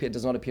does not appear in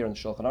the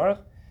Shulchan Aruch,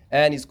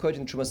 and he's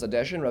quoting Trumas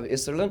Hadeshin, Rav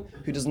Isserlin,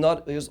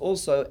 who's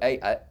also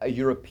a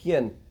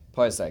European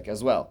posek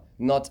as well,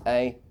 not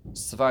a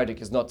Sephardic.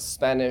 Is not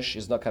Spanish.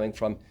 Is not coming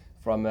from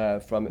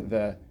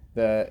the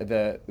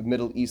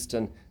Middle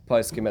Eastern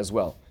poskim as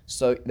well.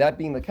 So that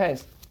being the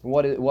case,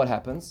 what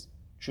happens?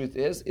 Truth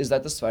is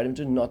that the Sephardim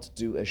do not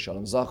do a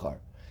Shalom Zachor,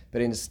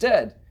 but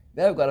instead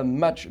they've got a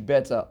much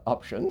better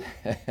option,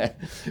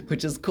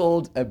 which is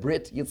called a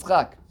Brit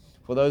Yitzchak,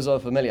 for those who are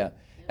familiar.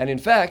 And in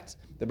fact,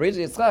 the Brit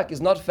Yitzchak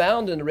is not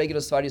found in a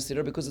regular Sephardi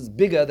Siddur because it's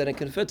bigger than it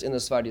can fit in the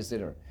Sephardi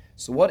Siddur.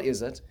 So what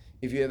is it?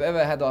 If you have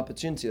ever had the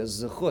opportunity, a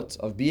zechut,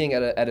 of being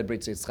at a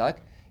Brit Yitzchak,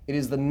 it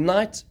is the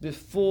night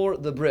before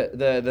the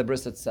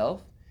bris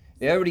itself.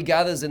 Everybody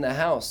gathers in the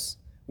house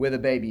where the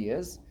baby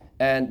is.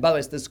 And by the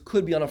way, this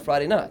could be on a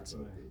Friday night.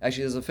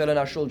 Actually, there's a fellow in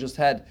our shul just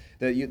had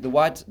the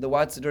white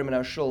siddurim in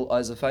our shul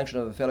as a function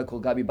of a fellow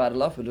called Gabi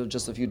Badalov, who lived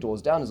just a few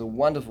doors down. He's a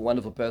wonderful,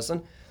 wonderful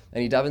person.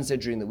 And he davens there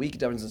during the week. He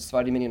davens in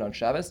Sephardi minyan on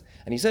Shabbos.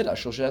 And he said, our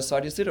shul should have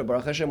Sephardi siddur.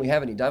 Baruch Hashem, we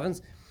have, and he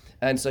davens.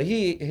 And so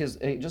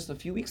just a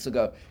few weeks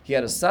ago, he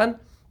had a son,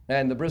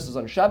 and the bris was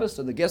on Shabbos,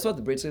 so guess what?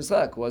 The Brit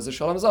Yitzchak was a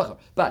Shalom Zachor.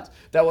 But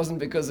that wasn't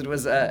because it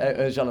was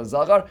a Shalom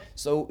Zachor.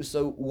 So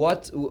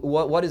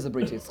what is the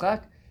Brit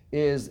Yitzchak?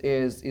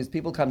 Is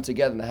people come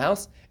together in the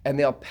house, and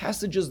there are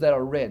passages that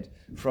are read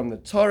from the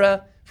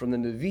Torah, from the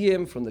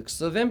Nevi'im, from the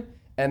Ksuvim,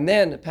 and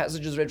then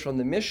passages read from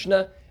the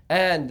Mishnah,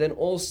 and then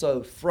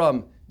also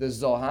from the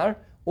Zohar,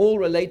 all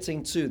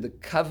relating to the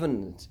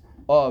covenant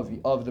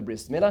of the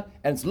Bris Milah,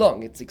 and it's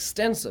long, it's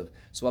extensive.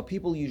 So what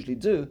people usually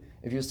do,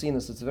 if you've seen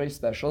this, it's very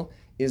special,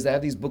 is they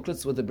have these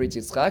booklets with the Brit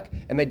Yitzchak,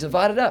 and they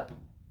divide it up.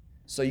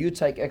 So you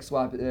take X,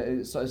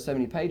 Y, so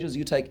many pages,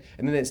 you take,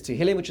 and then there's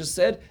Tehillim, which is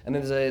said, and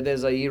then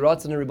there's a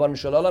Yirat and a Ribbon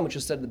Shalom, which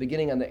is said at the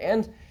beginning and the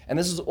end, and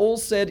this is all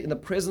said in the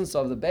presence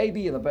of the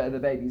baby, and the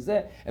baby's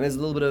there, and there's a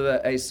little bit of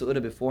a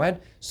Su'udah beforehand.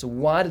 So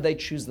why did they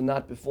choose the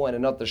night beforehand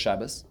and not the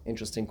Shabbos?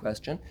 Interesting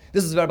question.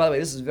 This is by the way,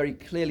 this is very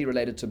clearly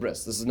related to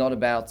bris. This is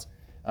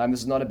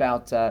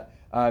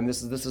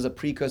a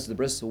precursor to the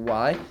bris. So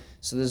why?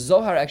 So the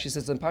Zohar actually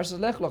says in Parshas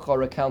Lech Lecha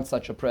recounts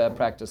such a prayer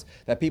practice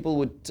that people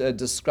would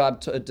describe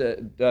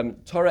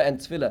Torah and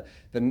Tefillah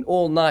then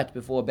all night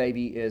before a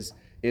baby is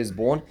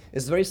born.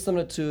 It's very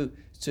similar to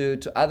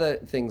other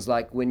things,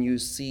 like when you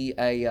see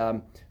a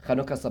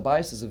Chanukah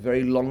Sabayis is a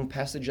very long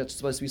passage that's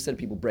supposed to be said.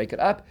 People break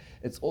it up.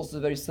 It's also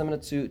very similar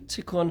to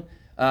Tikkun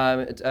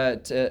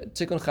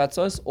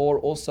Chatzos or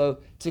also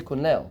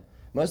Tikkun Leil.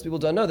 Most people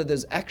don't know that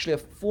there's actually a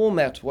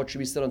format what should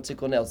be said on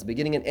Tikkun Leil. It's the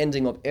beginning and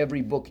ending of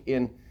every book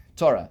in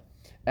Torah.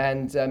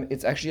 And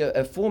it's actually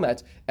a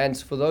format. And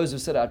for those who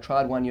said, I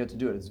tried 1 year to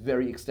do it, it's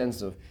very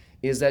extensive,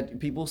 is that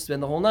people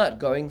spend the whole night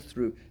going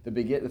through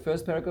the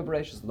first parak of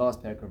Bereshit, the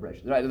last parak of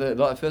Bereshit. Right?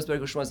 The first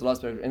parak of Shema is the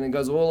last parak, and it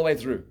goes all the way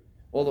through,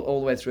 all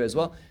the way through as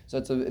well.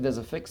 So there's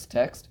a fixed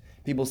text.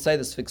 People say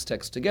this fixed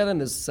text together, and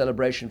there's a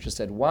celebration which is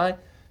said why.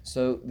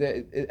 So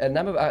a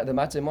number of the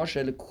Matei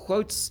Moshe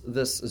quotes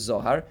this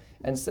Zohar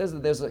and says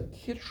that there's a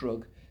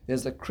kitrug,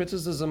 there's a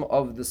criticism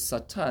of the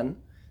Satan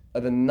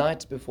the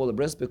night before the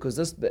bris, because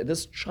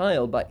this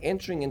child, by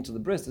entering into the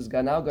bris, is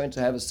now going to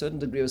have a certain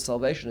degree of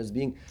salvation as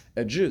being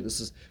a Jew.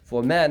 This is,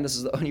 for a man, this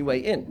is the only way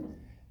in.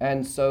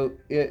 And so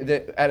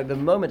at the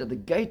moment, at the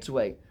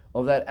gateway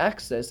of that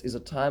access is a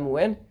time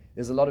when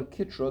there's a lot of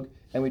kitrug,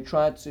 and we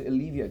try to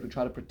alleviate, we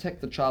try to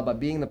protect the child by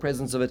being in the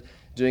presence of it,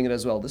 doing it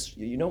as well. This,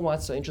 you know why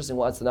it's so interesting,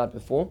 why it's the night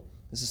before?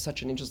 This is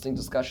such an interesting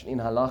discussion in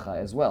halacha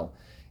as well.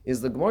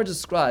 Is the Gemara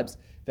describes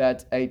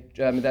that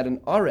an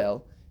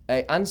orel,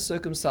 an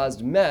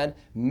uncircumcised man,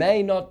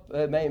 is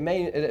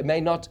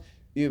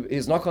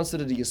not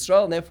considered a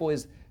Yisrael, and therefore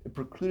is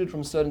precluded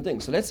from certain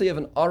things. So let's say you have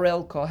an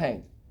orel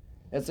kohen.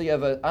 Let's say you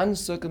have an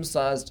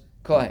uncircumcised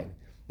kohen.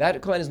 That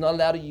kohen is not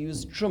allowed to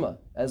use truma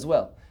as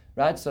well,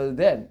 right? So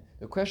then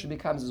the question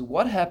becomes: is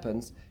what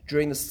happens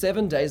during the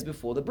 7 days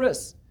before the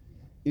bris?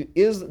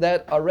 Is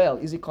that orel,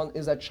 is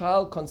that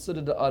child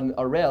considered an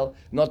orel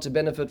not to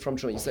benefit from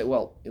truma? You say,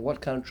 well, what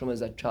kind of truma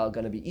is that child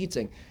going to be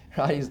eating?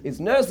 Right?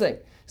 It's nursing.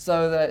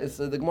 So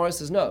the Gemara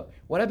says no.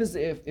 What happens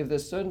if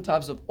there's certain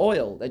types of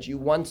oil that you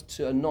want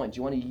to anoint,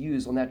 you want to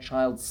use on that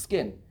child's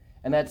skin,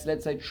 and that's,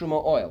 let's say,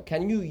 truma oil?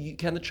 Can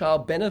the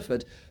child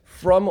benefit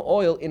from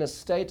oil in a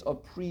state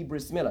of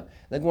pre-bris milah?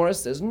 The Gemara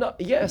says no.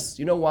 Yes.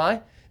 You know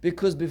why?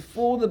 Because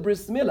before the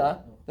bris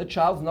milah, the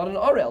child's not an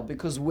orel.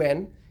 Because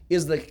when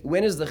is the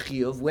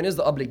chiyuv? When is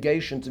the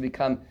obligation to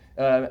become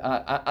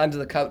under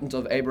the covenant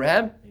of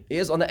Abraham?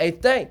 Is on the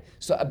 8th day.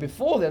 So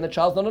before then, the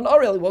child's not an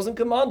orel. He wasn't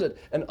commanded.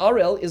 An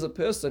orel is a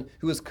person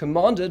who is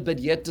commanded but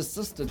yet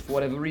desisted for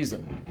whatever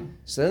reason.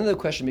 So then the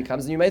question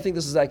becomes, and you may think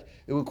this is like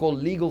it would call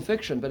legal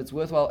fiction, but it's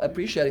worthwhile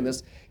appreciating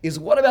this, is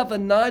what about the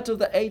night of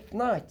the 8th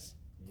night?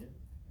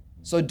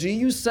 So do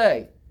you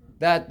say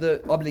that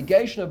the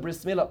obligation of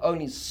bris milah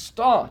only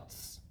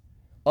starts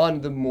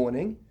on the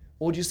morning,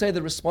 or do you say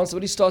the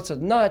responsibility starts at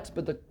night,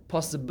 but the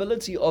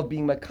possibility of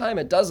being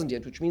makayim doesn't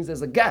yet, which means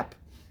there's a gap?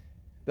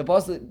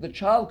 The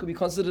child could be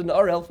considered an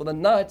orel for the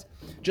night,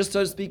 just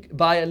so to speak,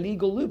 by a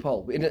legal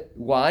loophole.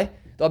 Why?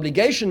 The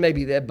obligation may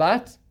be there,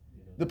 but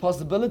the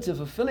possibility of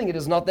fulfilling it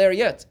is not there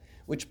yet,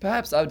 which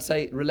perhaps I would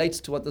say relates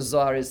to what the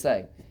Zohar is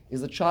saying. Is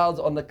the child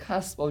on the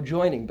cusp of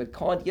joining, but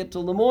can't get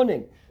till the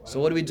morning? So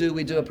what do?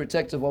 We do a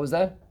protective, what was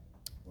that?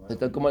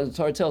 The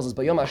Torah tells us,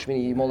 Bayom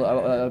Hashmini Yimol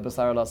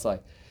Basar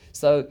Lasai.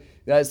 So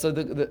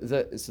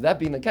that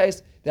being the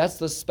case, that's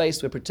the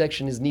space where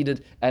protection is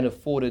needed and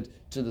afforded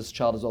to this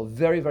child as well.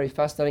 Very, very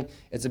fascinating.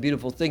 It's a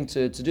beautiful thing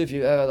to do. If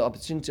you have the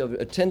opportunity of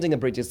attending a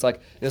Brit Yitzchak,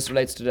 this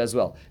relates to it as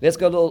well. Let's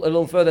go a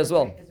little further as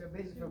well. Is there a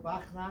basis for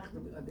Bachnach?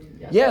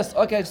 Yes,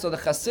 okay, so the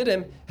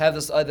Hasidim have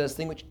this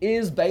thing which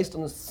is based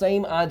on the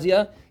same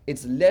idea.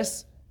 It's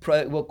less,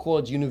 we'll call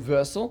it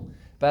universal,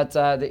 but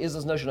there is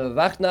this notion of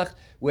Vachnach,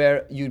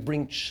 where you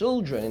bring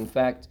children, in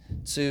fact,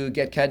 to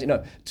get candy,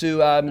 to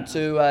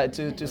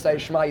say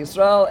Shema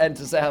Yisrael and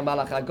to say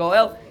HaMalach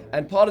HaGoel,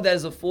 and part of that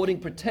is affording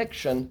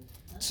protection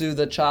to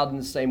the child in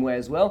the same way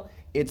as well.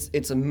 Let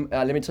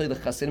me tell you, the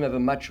Hasidim have a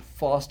much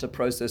faster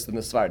process than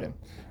the Sfardim,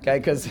 okay?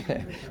 Because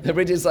the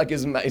Brit Yitzchak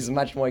is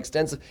much more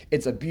extensive.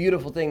 It's a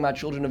beautiful thing. My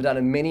children have done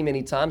it many,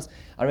 many times.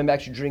 I remember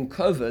actually during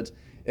COVID,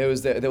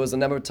 there was a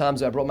number of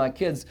times where I brought my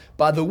kids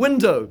by the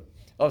window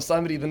of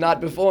somebody the night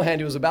beforehand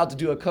who was about to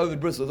do a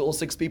COVID bris with all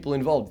 6 people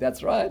involved.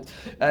 That's right.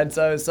 And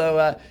so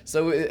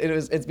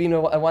it's been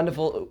a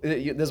wonderful.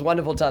 There's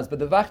wonderful times. But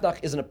the Vachnach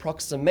is an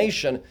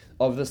approximation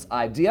of this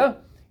idea,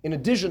 in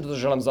addition to the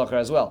Shalom Zachor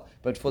as well.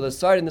 But for the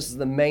Sfardim, this is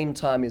the main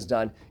time is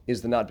done,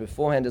 is the night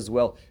beforehand as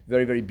well.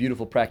 Very, very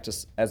beautiful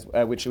practice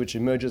which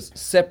emerges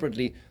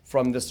separately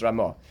from this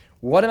Ramah.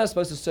 What am I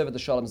supposed to serve at the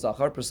Shalom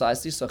Zachor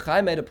precisely? So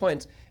Chai made a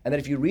point, and that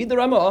if you read the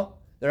Ramah,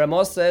 The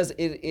Ramah says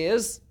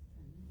it's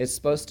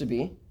supposed to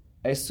be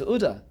a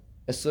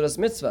Su'udas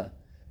mitzvah,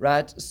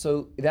 right?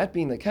 So that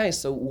being the case,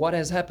 so what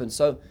has happened?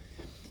 So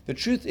the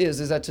truth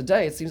is that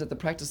today it seems that the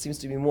practice seems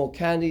to be more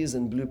candies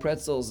and blue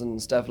pretzels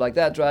and stuff like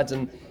that, right?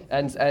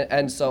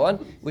 And so on,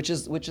 which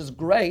is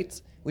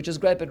great,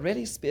 but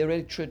really,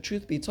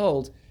 truth be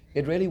told,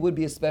 it really would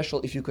be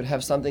special if you could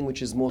have something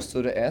which is more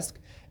Suda-esque.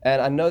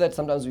 And I know that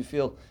sometimes we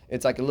feel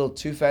it's like a little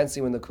too fancy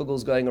when the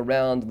kugel's going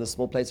around and the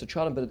small plates of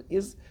challah, but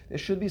there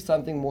should be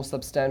something more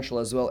substantial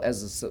as well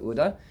as a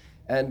Su'uda.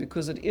 And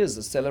because it is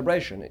a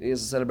celebration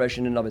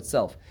in and of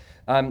itself.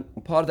 Part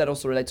of that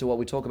also relates to what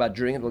we talk about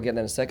during it. We'll get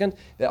that in a second.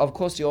 Of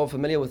course, you're all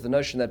familiar with the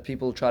notion that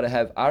people try to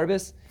have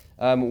arbis.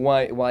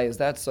 Why is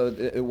that? So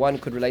one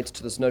could relate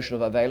to this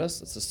notion of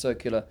avelus.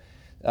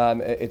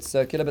 It's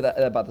circular,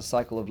 but about the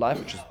cycle of life,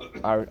 which is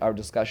our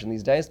discussion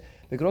these days.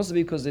 It could also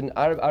be because in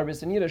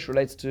arbis in Yiddish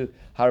relates to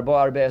harbo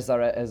arbe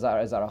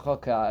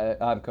ezarachok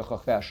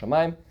kachochvei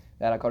hashamayim,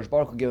 that HaKadosh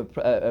Baruch Hu give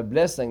a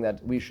blessing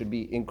that we should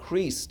be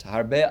increased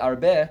harbe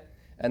arbe.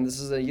 And this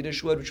is a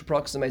Yiddish word which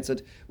approximates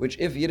it, which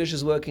if Yiddish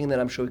is working, then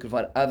I'm sure we could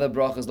find other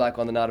brachas like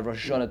on the night of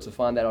Rosh Hashanah to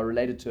find that are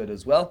related to it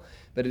as well.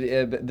 But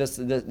this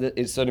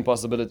is certainly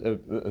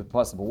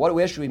possible.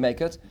 Where should we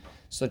make it?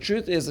 So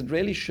truth is, it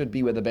really should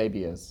be where the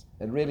baby is.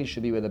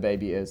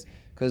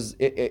 Because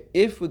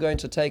if we're going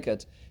to take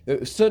it,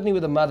 certainly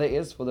where the mother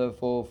is for the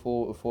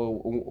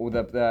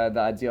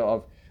idea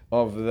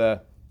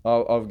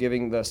of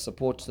giving the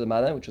support to the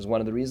mother, which is one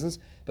of the reasons.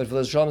 But for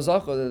the Shalom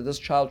Zachor, this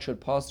child should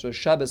pass through a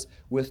Shabbos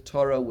with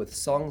Torah, with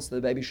songs, so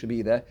the baby should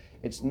be there.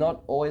 It's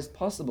not always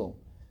possible,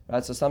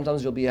 right? So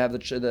sometimes you'll have the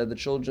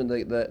children,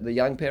 the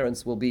young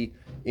parents will be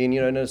in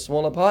a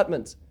small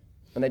apartment,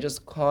 and they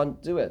just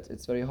can't do it.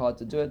 It's very hard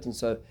to do it, and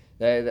so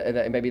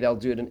maybe they'll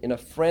do it in a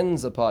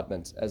friend's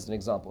apartment, as an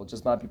example. It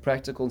just might be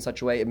practical in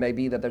such a way. It may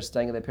be that they're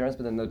staying with their parents,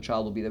 but then the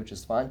child will be there, which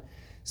is fine.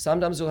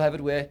 Sometimes you'll have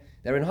it where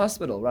they're in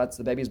hospital, right?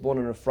 So the baby's born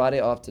on a Friday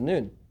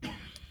afternoon.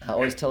 I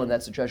always tell in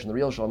that situation, the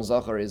real Shalom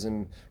Zachor is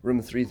in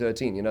room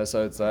 313,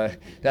 so it's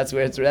that's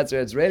where it's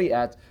really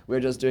at. We're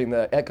just doing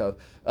the echo.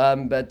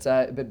 But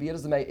be it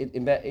as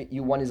it may,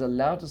 one is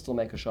allowed to still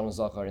make a Shalom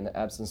Zachor in the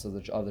absence of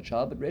the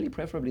child, but really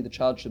preferably the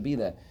child should be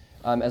there.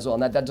 As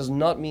well. And that does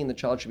not mean the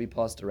child should be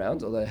passed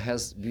around, although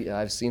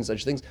I've seen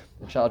such things.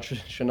 The child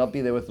should not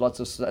be there with lots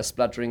of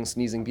spluttering,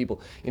 sneezing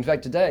people. In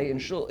fact, today in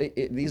shul,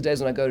 these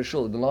days when I go to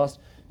shul, the last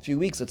few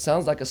weeks, it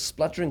sounds like a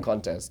spluttering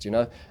contest.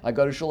 I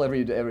go to shul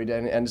every day,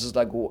 and it's just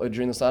like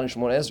during the Silent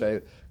Shemon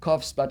Ezra,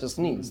 cough, splutter,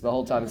 sneeze the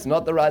whole time. It's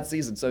not the right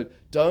season, so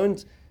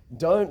don't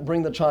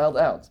bring the child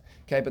out.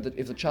 Okay, but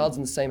if the child's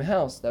in the same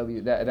house, that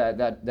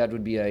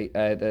would be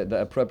the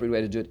appropriate way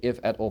to do it, if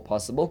at all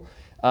possible.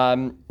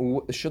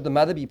 Should the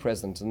mother be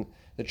present? And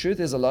the truth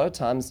is, a lot of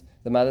times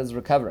the mother's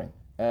recovering,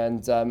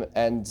 and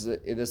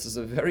this is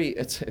a very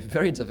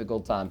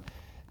difficult time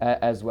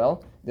as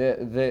well.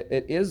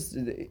 It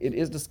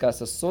is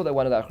discussed. I saw that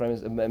one of the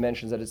Achronim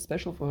mentions that it's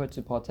special for her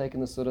to partake in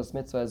the Sudas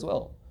Mitzvah as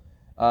well.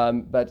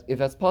 But if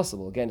that's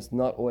possible, again, it's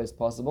not always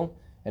possible,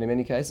 and in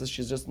many cases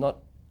she's just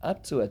not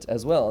up to it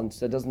as well, and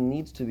so it doesn't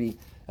need to be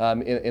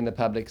in the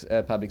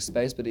public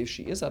space. But if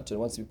she is up to it,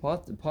 wants to be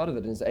part of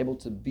it, and is able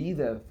to be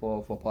there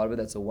for part of it,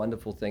 that's a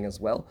wonderful thing as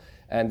well.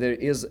 And there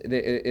is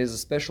a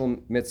special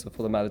mitzvah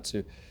for the mother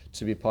to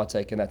be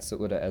partake in that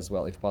su'udah as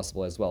well, if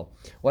possible as well.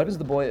 What happens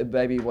to the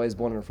baby boy is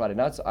born on a Friday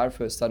night? So our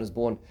first son is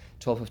born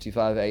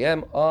 12:55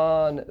 a.m.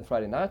 on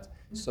Friday night.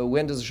 So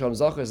when does the Shalom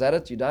Zachor? Is that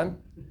it? You done?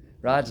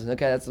 Right? Okay,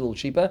 that's a little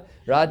cheaper,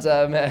 right? To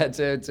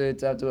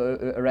have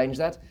to arrange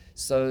that.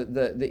 So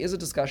there is a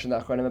discussion in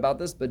the Achronim about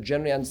this, but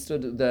generally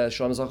understood, the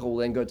Shalom Zachor will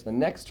then go to the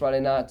next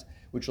Friday night,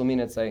 which will mean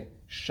it's a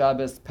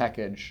Shabbos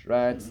package,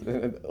 right?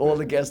 All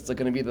the guests are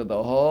going to be there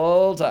the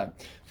whole time.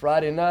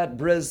 Friday night,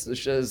 bris,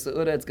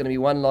 Seudah, it's going to be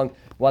one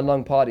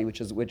long party,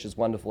 which is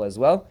wonderful as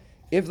well.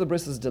 If the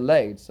bris is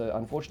delayed, so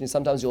unfortunately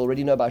sometimes you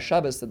already know by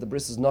Shabbos that the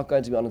bris is not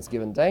going to be on its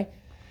given day,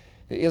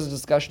 there is a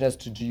discussion as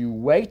to, do you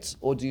wait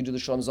or do you do the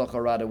Shalom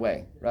Zachor right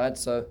away, right?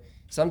 So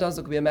sometimes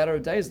it could be a matter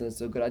of days, and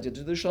it's a good idea to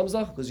do the Shalom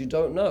Zachor because you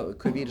don't know. It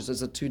could be just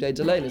as a 2-day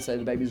delay. Let's say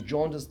the baby's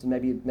jaundiced, and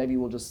maybe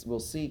we'll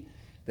see.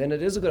 Then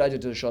it is a good idea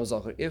to do the Shalom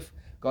Zachor. If,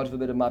 God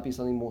forbid, it might be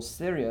something more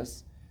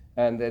serious,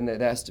 and then there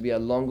has to be a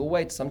longer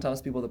wait.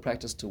 Sometimes people have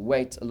practice to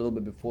wait a little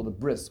bit before the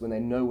bris, when they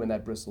know when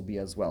that bris will be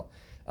as well.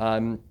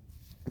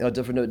 There are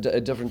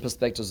different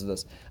perspectives of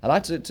this. I'd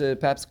like to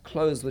perhaps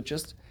close with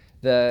just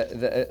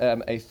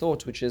a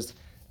thought, which is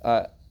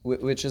what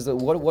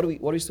are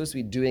we supposed to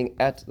be doing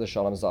at the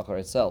Shalom Zachor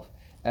itself?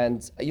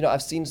 And I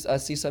see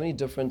so many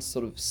different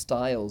sort of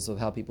styles of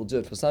how people do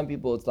it. For some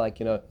people, it's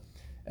like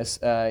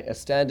a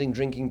standing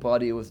drinking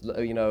party with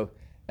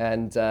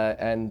and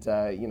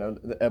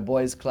a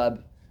boys'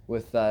 club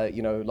with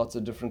lots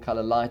of different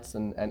color lights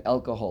and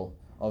alcohol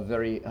of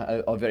very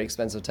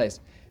expensive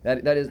taste.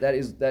 That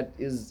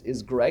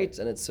is great,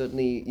 and it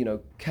certainly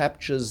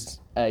captures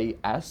a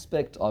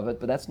aspect of it,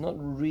 but that's not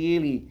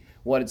really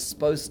what it's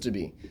supposed to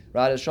be,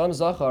 right? A Shalom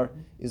Zachor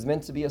is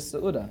meant to be a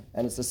seudah,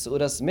 and it's a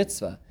seudas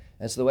mitzvah.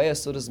 And so the way a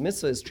seudas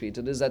mitzvah is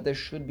treated is that there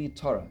should be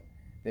Torah.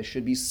 There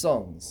should be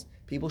songs.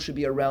 People should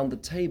be around the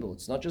table.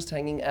 It's not just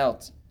hanging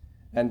out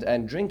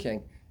and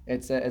drinking.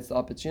 It's the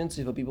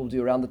opportunity for people to be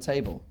around the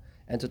table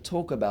and to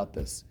talk about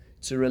this,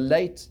 to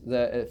relate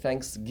the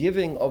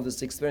thanksgiving of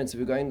this experience. If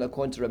we're going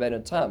according to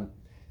Rabbeinu Tam,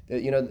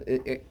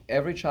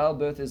 every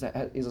childbirth is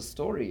a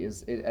story,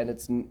 and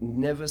it's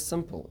never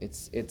simple.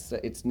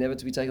 It's never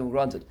to be taken for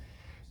granted.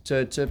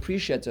 To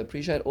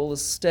appreciate all the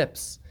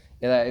steps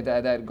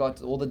that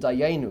got all the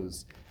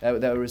dayanus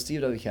that were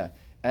received over here,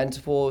 and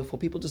for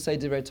people to say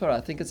Divrei Torah.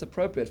 I think it's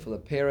appropriate for the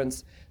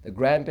parents, the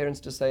grandparents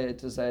to say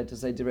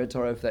Divrei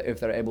Torah if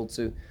they're able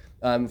to,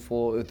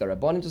 for the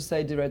Rabbanim to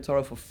say Divrei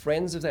Torah, for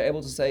friends if they're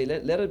able to say.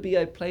 Let it be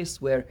a place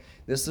where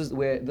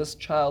this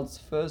child's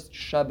first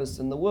Shabbos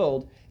in the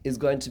world is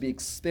going to be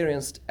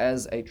experienced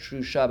as a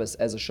true Shabbos,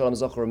 as a Shalom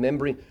Zachor,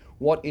 remembering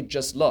what it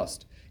just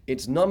lost.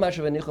 It's not much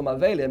of a Nichum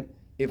Avelim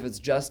if it's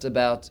just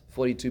about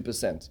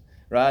 42%,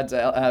 right?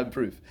 I have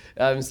proof.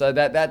 So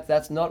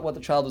that's not what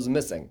the child was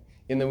missing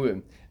in the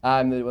womb.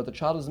 What the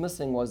child was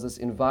missing was this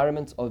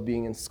environment of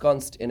being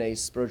ensconced in a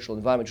spiritual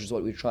environment, which is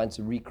what we're trying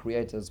to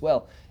recreate as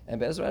well. And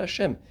Be'ezrat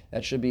Hashem,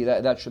 that should be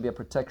a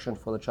protection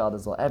for the child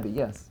as well. Abby,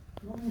 yes.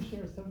 You want me to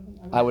share something?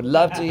 I would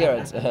love to hear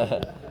it.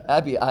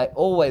 Abby, I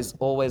always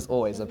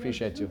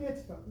appreciate you.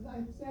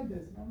 I've said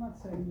this, and I'm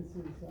not saying this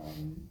is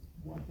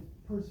what the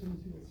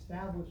persons who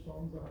established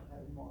Shalom Zachor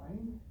had in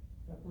mind,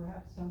 but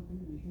perhaps something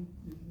we can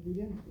read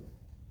into it.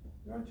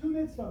 There are two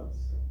mitzvot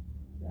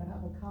that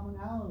have a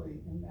commonality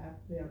in that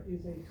there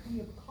is a tree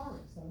of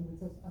chorus, and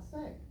it's a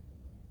say.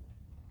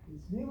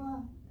 It's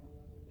Nima,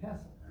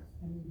 Pesach.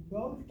 And in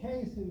both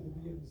cases,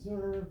 we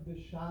observe the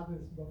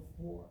Shabbos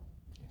before.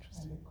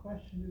 And the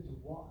question is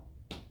why?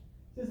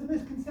 There's a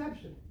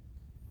misconception.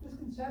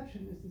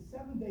 Misconception is the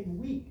 7-day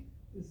week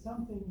is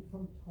something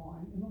from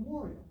time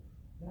immemorial.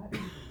 That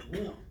is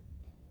wrong.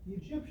 The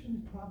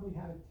Egyptians probably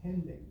had a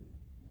 10-day week.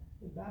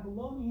 The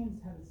Babylonians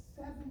had a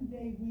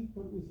 7-day week,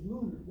 but it was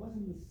lunar. It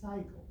wasn't the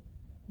cycle.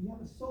 You have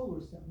a solar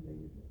 7-day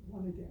week,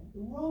 one again.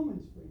 The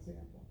Romans, for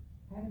example,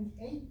 had an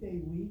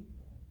 8-day week,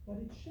 but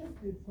it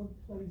shifted from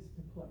place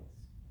to place.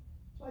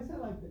 So I said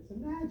like this,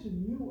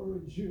 imagine you are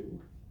a Jew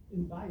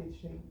in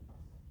Bayit-Shem.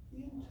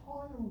 The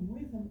entire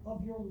rhythm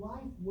of your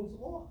life was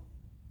off.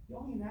 The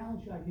only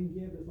analogy I can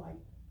give is like,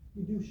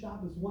 you do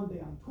Shabbos one day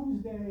on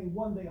Tuesday,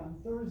 one day on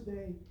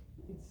Thursday.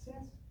 It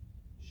sets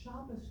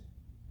Shabbos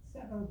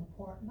set us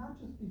apart, not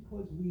just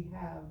because we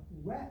have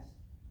rest,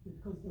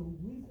 because the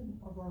rhythm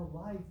of our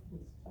life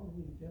was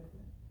totally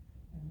different.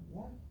 And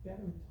what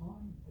better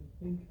time to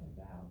think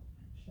about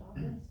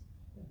Shabbos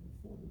than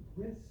before the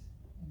bris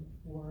and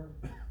before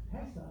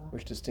Pesach,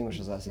 Which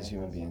distinguishes us as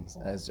human beings,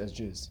 as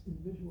Jews.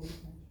 individually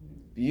and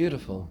community.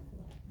 Beautiful.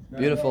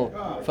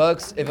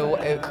 Folks,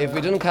 if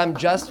we didn't come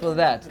just for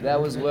that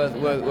was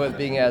worth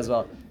being here as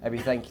well. Abby,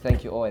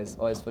 thank you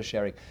always for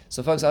sharing.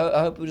 So folks,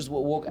 I hope we just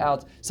walk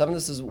out. Some of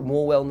this is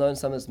more well known,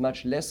 some of this is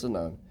much lesser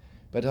known.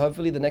 But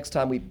hopefully the next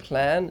time we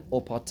plan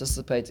or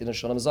participate in a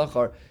Shalom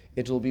Zachor,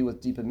 it will be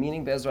with deeper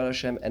meaning, Be'ezrat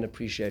Hashem, and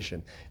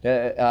appreciation.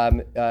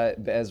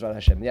 Be'ezrat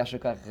Hashem.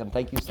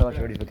 Thank you so much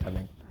already for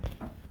coming.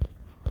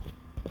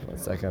 1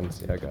 second,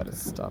 I gotta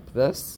stop this.